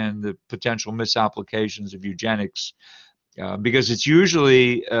and the potential misapplications of eugenics. Because it's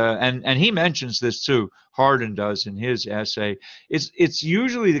usually, and he mentions this too, Hardin does in his essay, it's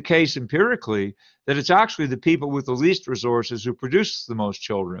usually the case empirically that it's actually the people with the least resources who produce the most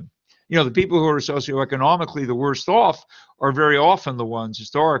children. You know, the people who are socioeconomically the worst off are very often the ones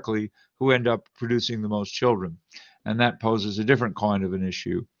historically who end up producing the most children. And that poses a different kind of an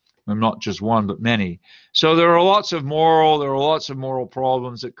issue. And not just one, but many. So there are lots of moral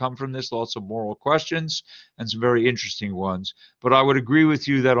problems that come from this, lots of moral questions, and some very interesting ones. But I would agree with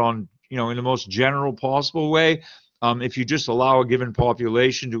you that in the most general possible way, if you just allow a given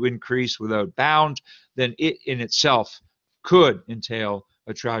population to increase without bound, then it in itself could entail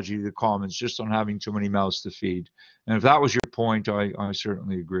a tragedy of the commons just on having too many mouths to feed. And if that was your point, I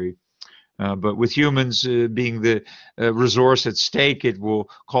certainly agree. But with humans being the resource at stake, it will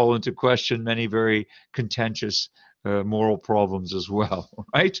call into question many very contentious moral problems as well,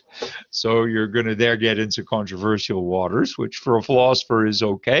 right? So you're going to there get into controversial waters, which for a philosopher is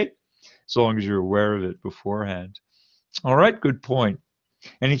okay, as long as you're aware of it beforehand. All right, good point.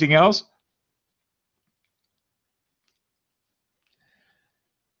 Anything else?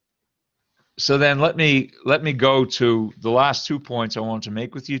 So then let me go to the last 2 points I want to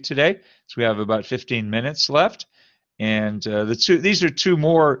make with you today. So we have about 15 minutes left, and these are two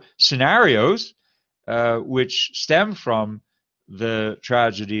more scenarios which stem from the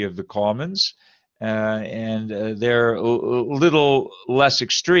tragedy of the commons, and they're a little less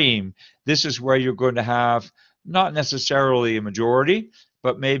extreme. This is where you're going to have not necessarily a majority,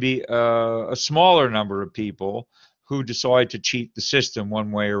 but maybe a smaller number of people who decide to cheat the system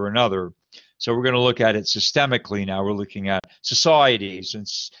one way or another. So we're going to look at it systemically now. We're looking at societies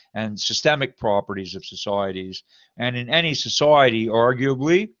and systemic properties of societies. And in any society,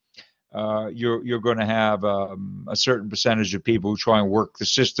 arguably, you're going to have a certain percentage of people who try and work the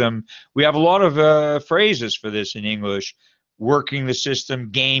system. We have a lot of phrases for this in English: working the system,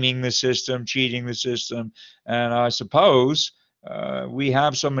 gaming the system, cheating the system. And I suppose we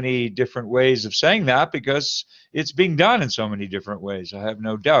have so many different ways of saying that because it's being done in so many different ways. I have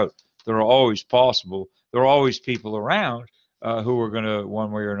no doubt there are always possible. There are always people around who are going to,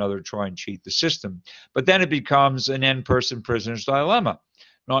 one way or another, try and cheat the system. But then it becomes an end-person prisoner's dilemma,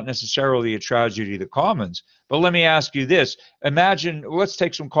 not necessarily a tragedy of the commons. But let me ask you this. Imagine, let's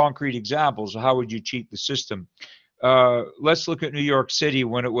take some concrete examples. How would you cheat the system? Let's look at New York City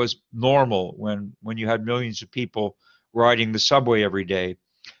when it was normal, when you had millions of people riding the subway every day.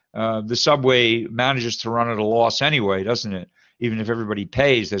 The subway manages to run at a loss anyway, doesn't it? Even if everybody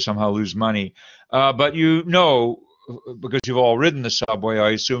pays, they somehow lose money. But you know, because you've all ridden the subway,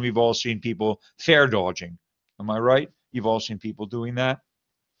 I assume you've all seen people fare dodging. Am I right? You've all seen people doing that?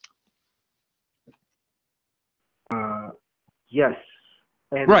 Yes.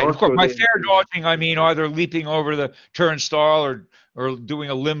 And Right, of course. also By there's fare dodging, I mean either leaping over the turnstile or doing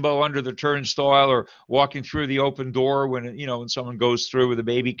a limbo under the turnstile or walking through the open door when when someone goes through with a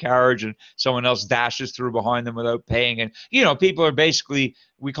baby carriage and someone else dashes through behind them without paying. And people are basically,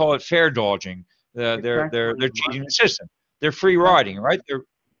 we call it fare dodging. it's They're actually cheating the system. They're free it's riding, actually right? They're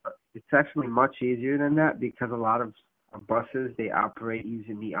it's actually much easier than that because a lot of buses they operate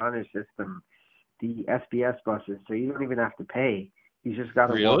using the honor system, the SBS buses, so you don't even have to pay. You just got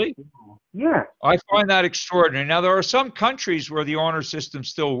to walk really. through. Yeah. I find that extraordinary. Now, there are some countries where the honor system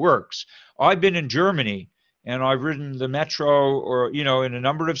still works. I've been in Germany and I've ridden the metro or, in a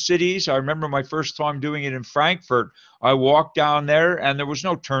number of cities. I remember my first time doing it in Frankfurt. I walked down there and there was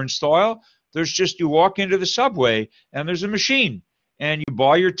no turnstile. There's just, you walk into the subway and there's a machine and you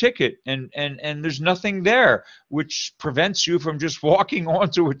buy your ticket and there's nothing there, which prevents you from just walking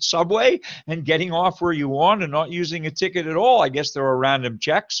onto a subway and getting off where you want and not using a ticket at all. I guess there are random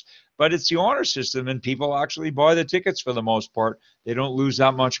checks, but it's the honor system, and people actually buy the tickets for the most part. They don't lose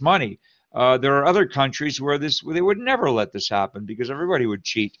that much money. There are other countries where they would never let this happen because everybody would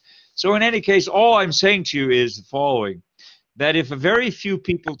cheat. So in any case, all I'm saying to you is the following: that if a very few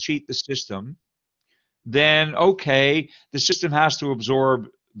people cheat the system, then okay, the system has to absorb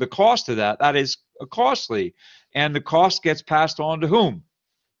the cost of that. That is costly, and the cost gets passed on to whom?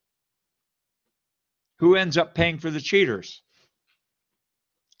 Who ends up paying for the cheaters?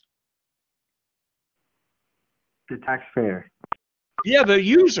 The taxpayer. Yeah, the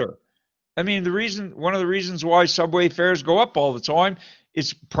user. I mean, one of the reasons why subway fares go up all the time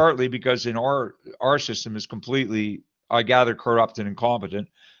is partly because in our system is completely, I gather, corrupt and incompetent,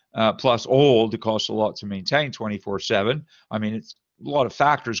 plus old. It costs a lot to maintain 24/7. I mean, it's a lot of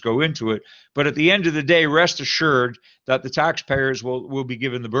factors go into it. But at the end of the day, rest assured that the taxpayers will be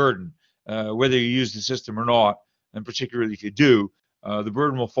given the burden, whether you use the system or not, and particularly if you do, the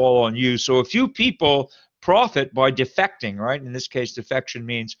burden will fall on you. So a few people profit by defecting, right? In this case, defection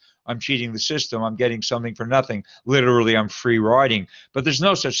means I'm cheating the system. I'm getting something for nothing. Literally, I'm free riding. But there's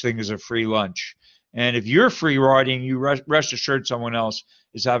no such thing as a free lunch. And if you're free riding, you rest assured someone else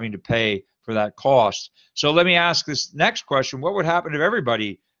is having to pay for that cost. So let me ask this next question. What would happen if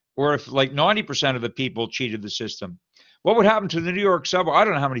everybody, or if like 90% of the people cheated the system? What would happen to the New York subway? I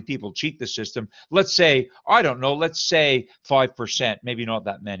don't know how many people cheat the system. Let's say, I don't know, let's say 5%, maybe not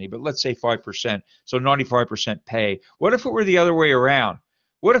that many, but let's say 5%. So 95% pay. What if it were the other way around?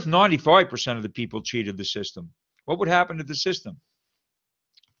 What if 95% of the people cheated the system? What would happen to the system?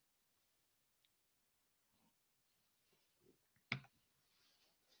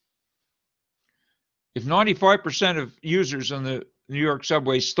 If 95% of users on the New York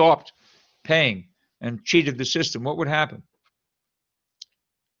subway stopped paying and cheated the system, what would happen?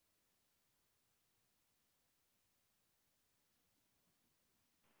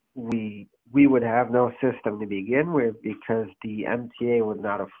 We would have no system to begin with because the MTA would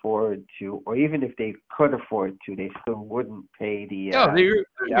not afford to, or even if they could afford to, they still wouldn't pay No, the you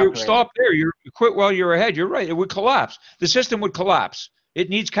operator. stop there. You quit while you're ahead. You're right. It would collapse. The system would collapse. It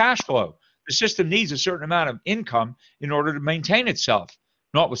needs cash flow. The system needs a certain amount of income in order to maintain itself,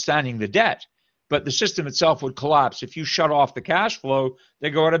 notwithstanding the debt. But the system itself would collapse. If you shut off the cash flow, they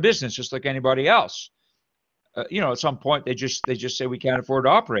go out of business just like anybody else. At some point they just say we can't afford to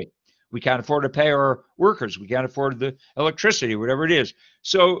operate. We can't afford to pay our workers. We can't afford the electricity, whatever it is.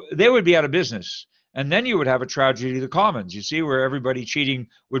 So they would be out of business. And then you would have a tragedy of the commons, you see, where everybody cheating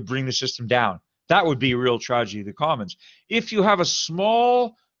would bring the system down. That would be a real tragedy of the commons. If you have a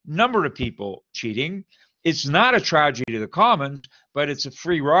small number of people cheating, it's not a tragedy to the commons, but it's a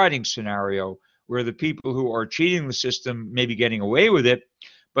free riding scenario where the people who are cheating the system may be getting away with it,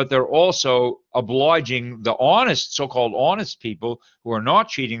 but they're also obliging the honest, so-called honest people who are not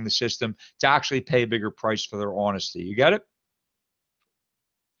cheating the system to actually pay a bigger price for their honesty. You get it?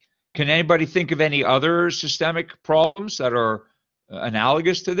 Can anybody think of any other systemic problems that are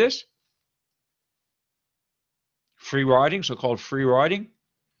analogous to this? Free riding, so-called free riding.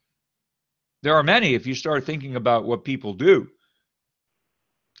 There are many if you start thinking about what people do.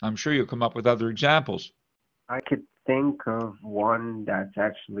 I'm sure you'll come up with other examples. I could think of one that's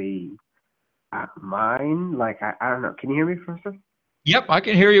actually mine. Like, I don't know. Can you hear me, Professor? Yep, I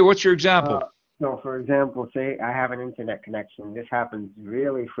can hear you. What's your example? So, for example, say I have an internet connection. This happens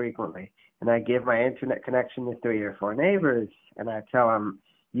really frequently. And I give my internet connection to 3 or 4 neighbors, and I tell them,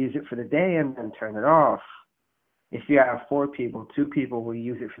 use it for the day and then turn it off. If you have 4 people, 2 people will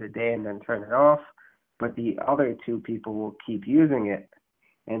use it for the day and then turn it off, but the other 2 people will keep using it.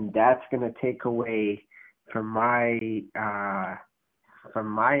 And that's going to take away from my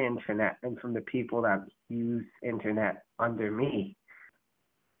internet and from the people that use internet under me.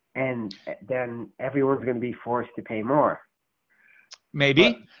 And then everyone's going to be forced to pay more.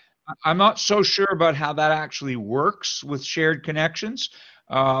 Maybe. I'm not so sure about how that actually works with shared connections,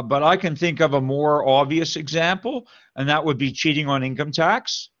 but I can think of a more obvious example, and that would be cheating on income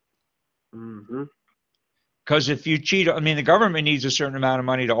tax. Mm-hmm. Because if you cheat, I mean, the government needs a certain amount of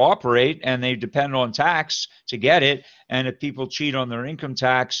money to operate, and they depend on tax to get it. And if people cheat on their income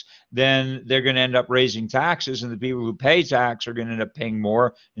tax, then they're going to end up raising taxes, and the people who pay tax are going to end up paying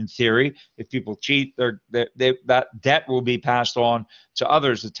more, in theory. If people cheat, that debt will be passed on to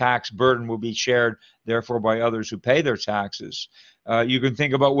others. The tax burden will be shared, therefore, by others who pay their taxes. You can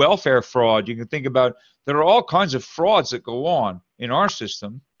think about welfare fraud. You can think about, there are all kinds of frauds that go on in our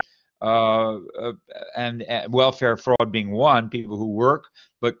system. And welfare fraud being one, people who work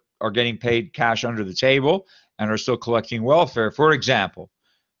but are getting paid cash under the table and are still collecting welfare. For example,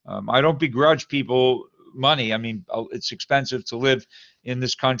 I don't begrudge people money. I mean, it's expensive to live in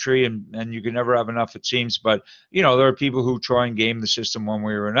this country, and you can never have enough, it seems. But, you know, there are people who try and game the system one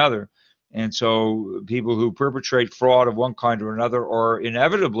way or another. And so people who perpetrate fraud of one kind or another are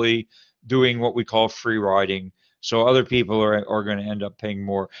inevitably doing what we call free riding. So other people are going to end up paying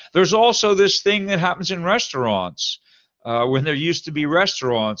more. There's also this thing that happens in restaurants when there used to be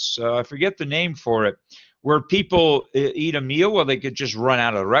restaurants. I forget the name for it, where people eat a meal. Well, they could just run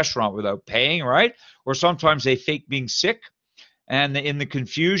out of the restaurant without paying, right? Or sometimes they fake being sick. And in the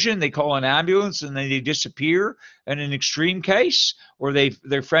confusion, they call an ambulance and then they disappear in an extreme case, or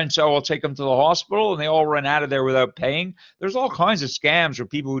their friends say, oh, I'll take them to the hospital, and they all run out of there without paying. There's all kinds of scams where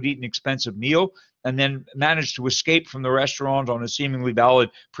people would eat an expensive meal and then manage to escape from the restaurant on a seemingly valid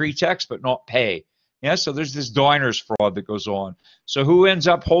pretext but not pay. Yeah, so there's this diner's fraud that goes on. So who ends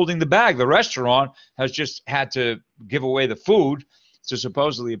up holding the bag? The restaurant has just had to give away the food to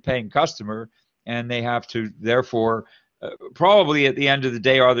supposedly a paying customer, and they have to therefore probably at the end of the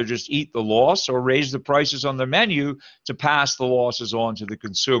day either just eat the loss or raise the prices on the menu to pass the losses on to the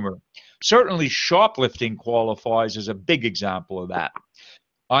consumer. Certainly shoplifting qualifies as a big example of that.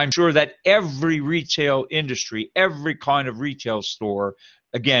 I'm sure that every retail industry, every kind of retail store,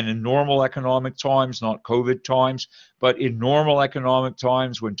 again, in normal economic times, not COVID times, but in normal economic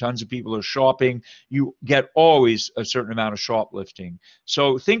times when tons of people are shopping, you get always a certain amount of shoplifting.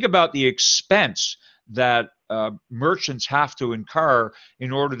 So think about the expense that merchants have to incur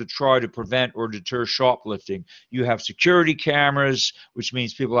in order to try to prevent or deter shoplifting. You have security cameras, which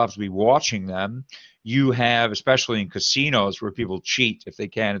means people have to be watching them. You have, especially in casinos where people cheat if they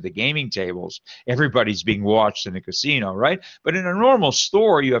can at the gaming tables, everybody's being watched in a casino, right? But in a normal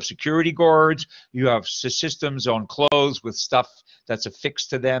store, you have security guards, you have systems on clothes with stuff that's affixed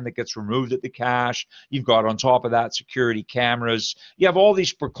to them that gets removed at the cash. You've got on top of that security cameras. You have all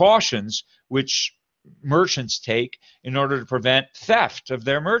these precautions which merchants take in order to prevent theft of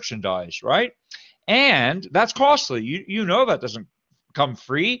their merchandise, right? And that's costly. You know that doesn't come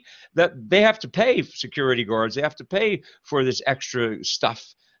free, that they have to pay security guards. They have to pay for this extra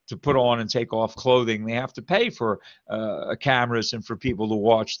stuff to put on and take off clothing. They have to pay for cameras and for people to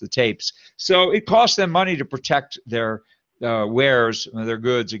watch the tapes. So it costs them money to protect their wares, their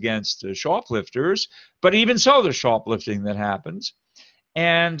goods against shoplifters. But even so, there's shoplifting that happens.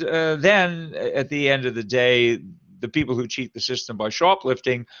 And then at the end of the day, the people who cheat the system by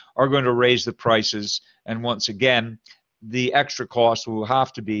shoplifting are going to raise the prices. And once again, the extra cost will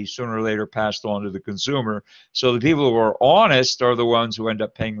have to be sooner or later passed on to the consumer. So the people who are honest are the ones who end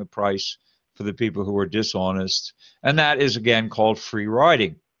up paying the price for the people who are dishonest. And that is, again, called free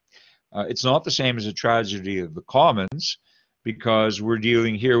riding. It's not the same as a tragedy of the commons, because we're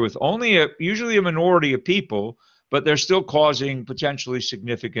dealing here with only usually a minority of people, but they're still causing potentially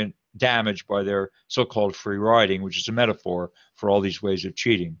significant damage by their so-called free riding, which is a metaphor for all these ways of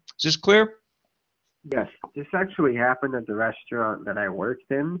cheating. Is this clear? Yes, this actually happened at the restaurant that I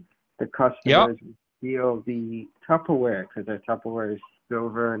worked in. The Yeah. customers would steal the Tupperware because their Tupperware is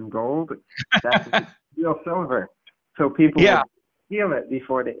silver and gold. That's real silver. So people Yeah. would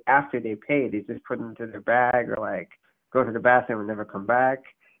steal it after they pay. They just put it into their bag or like go to the bathroom and never come back.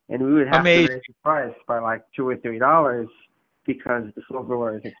 And we would have to raise the price by like $2 or $3 because the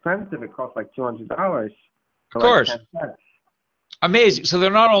silverware is expensive. It costs like $200 for Of course. like 10 cents. Amazing. So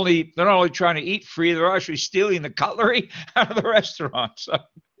they're not only trying to eat free, they're actually stealing the cutlery out of the restaurant. So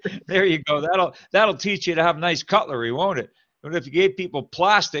there you go. That'll teach you to have nice cutlery, won't it? But if you gave people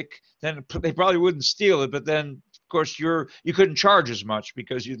plastic, then they probably wouldn't steal it. But then, of course, you couldn't charge as much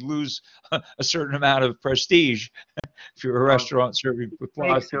because you'd lose a certain amount of prestige if you're a restaurant serving with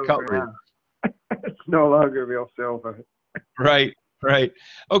plastic cutlery. It's no longer real silver. Right, right.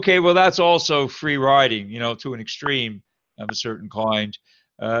 Okay, well, that's also free riding, to an extreme of a certain kind.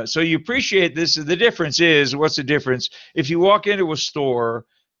 So you appreciate this. The difference is, what's the difference? If you walk into a store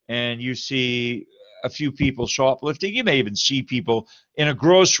and you see a few people shoplifting, you may even see people in a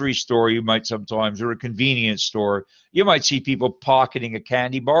grocery store, you might sometimes, or a convenience store, you might see people pocketing a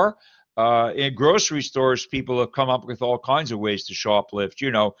candy bar. In grocery stores, people have come up with all kinds of ways to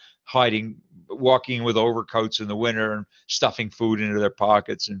shoplift, hiding, walking with overcoats in the winter and stuffing food into their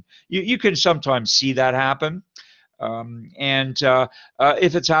pockets. And you can sometimes see that happen.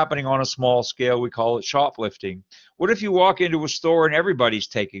 If it's happening on a small scale, we call it shoplifting. What if you walk into a store and everybody's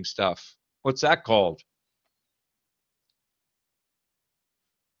taking stuff? What's that called?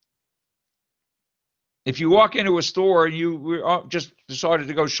 If you walk into a store and you just decided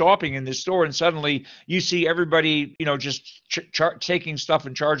to go shopping in this store and suddenly you see everybody, just taking stuff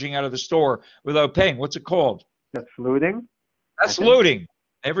and charging out of the store without paying, what's it called? That's looting? That's looting.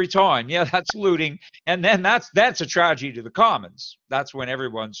 Every time. Yeah, that's looting. And then that's a tragedy to the commons. That's when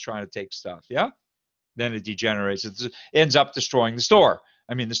everyone's trying to take stuff. Yeah. Then it degenerates. It ends up destroying the store.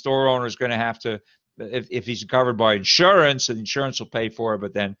 I mean, the store owner is going to have to, if he's covered by insurance, the insurance will pay for it,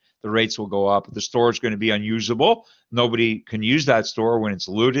 but then the rates will go up. The store is going to be unusable. Nobody can use that store when it's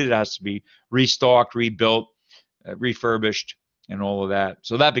looted. It has to be restocked, rebuilt, refurbished, and all of that.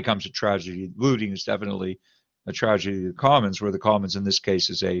 So that becomes a tragedy. Looting is definitely a tragedy to the commons, where the commons in this case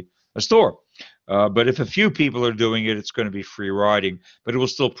is a store. But if a few people are doing it, it's going to be free riding, but it will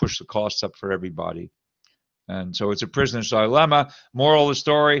still push the costs up for everybody. And so it's a prisoner's dilemma. Moral of the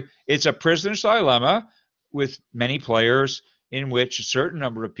story, it's a prisoner's dilemma with many players in which a certain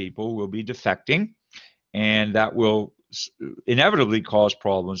number of people will be defecting, and that will inevitably cause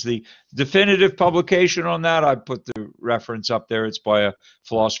problems. The definitive publication on that, I put the reference up there. It's by a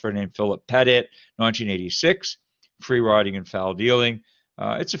philosopher named Philip Pettit, 1986, Free Riding and Foul Dealing.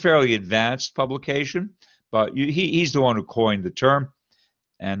 It's a fairly advanced publication, but he's the one who coined the term.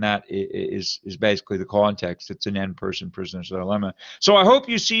 And that is basically the context. It's an end-person prisoner's dilemma. So I hope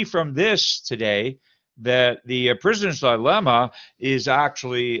you see from this today that the prisoner's dilemma is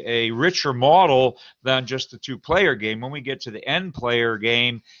actually a richer model than just the two-player game. When we get to the n-player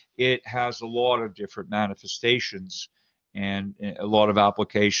game, it has a lot of different manifestations and a lot of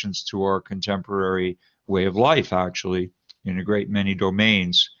applications to our contemporary way of life, actually, in a great many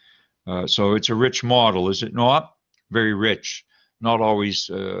domains. So it's a rich model, is it not? Very rich. Not always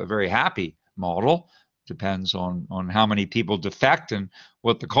a very happy model. Depends on how many people defect and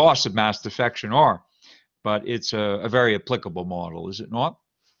what the costs of mass defection are. But it's a very applicable model, is it not?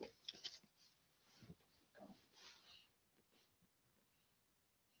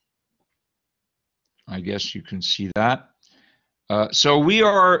 I guess you can see that. So we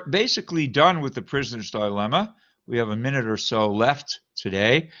are basically done with the prisoner's dilemma. We have a minute or so left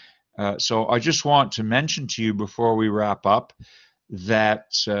today. So I just want to mention to you before we wrap up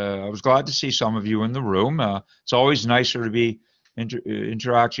that I was glad to see some of you in the room. It's always nicer to be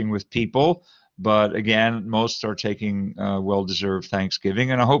interacting with people, but again, most are taking well-deserved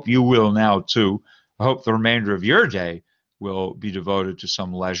Thanksgiving, and I hope you will now too. I hope the remainder of your day will be devoted to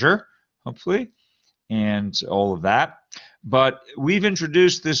some leisure, hopefully, and all of that. But we've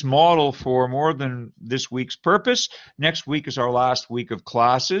introduced this model for more than this week's purpose. Next week is our last week of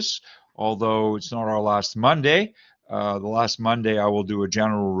classes, although it's not our last Monday. The last Monday, I will do a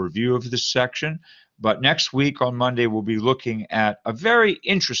general review of this section, But next week on Monday, we'll be looking at a very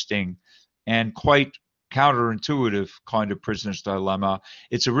interesting and quite counterintuitive kind of prisoner's dilemma.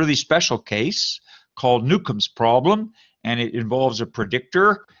 It's a really special case called Newcomb's problem, and it involves a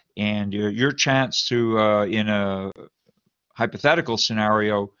predictor and your chance to, in a hypothetical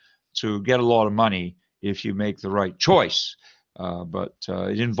scenario, to get a lot of money if you make the right choice. But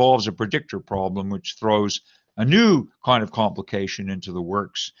it involves a predictor problem, which throws a new kind of complication into the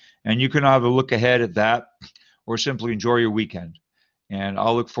works. And you can either look ahead at that or simply enjoy your weekend. And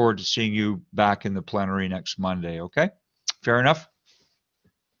I'll look forward to seeing you back in the plenary next Monday, okay? Fair enough?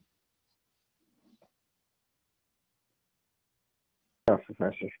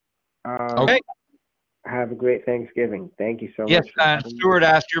 Professor. Okay. Have a great Thanksgiving. Thank you so Yes, much. and Stuart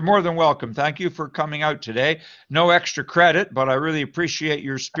asked, you're more than welcome. Thank you for coming out today. No extra credit, but I really appreciate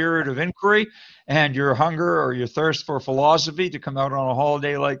your spirit of inquiry and your hunger or your thirst for philosophy to come out on a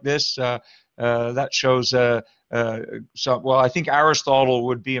holiday like this. That shows well, I think Aristotle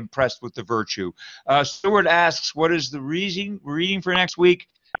would be impressed with the virtue. Stuart asks, what is the reading for next week?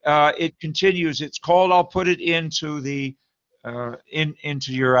 It continues. It's called, I'll put it into the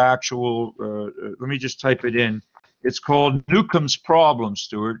into your actual, let me just type it in. It's called Newcomb's problem,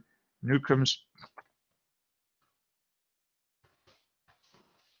 Stuart. Newcomb's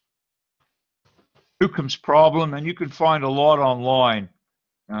problem, and you can find a lot online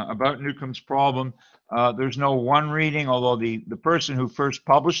about Newcomb's problem. There's no one reading, although the person who first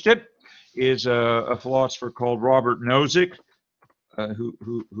published it is a philosopher called Robert Nozick,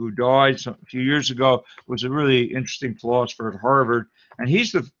 who died a few years ago, was a really interesting philosopher at Harvard. And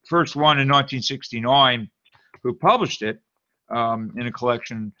he's the first one in 1969 who published it in a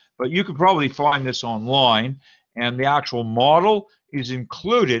collection. But you could probably find this online, and the actual model is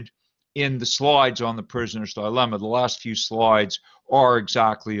included in the slides on the prisoner's dilemma. The last few slides are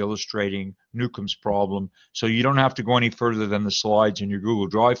exactly illustrating Newcomb's problem. So you don't have to go any further than the slides in your Google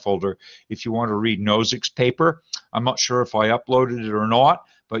Drive folder if you want to read Nozick's paper. I'm not sure if I uploaded it or not,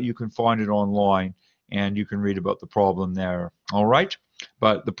 but you can find it online and you can read about the problem there. All right?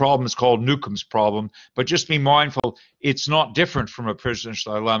 But the problem is called Newcomb's problem. But just be mindful, it's not different from a prisoner's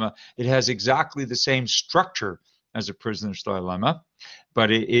dilemma. It has exactly the same structure as a prisoner's dilemma,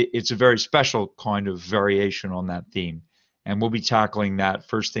 but it's a very special kind of variation on that theme. And we'll be tackling that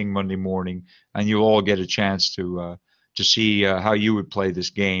first thing Monday morning, and you'll all get a chance to see how you would play this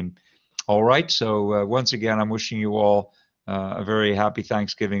game. All right, so once again, I'm wishing you all a very happy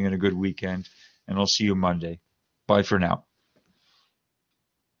Thanksgiving and a good weekend, and I'll see you Monday. Bye for now.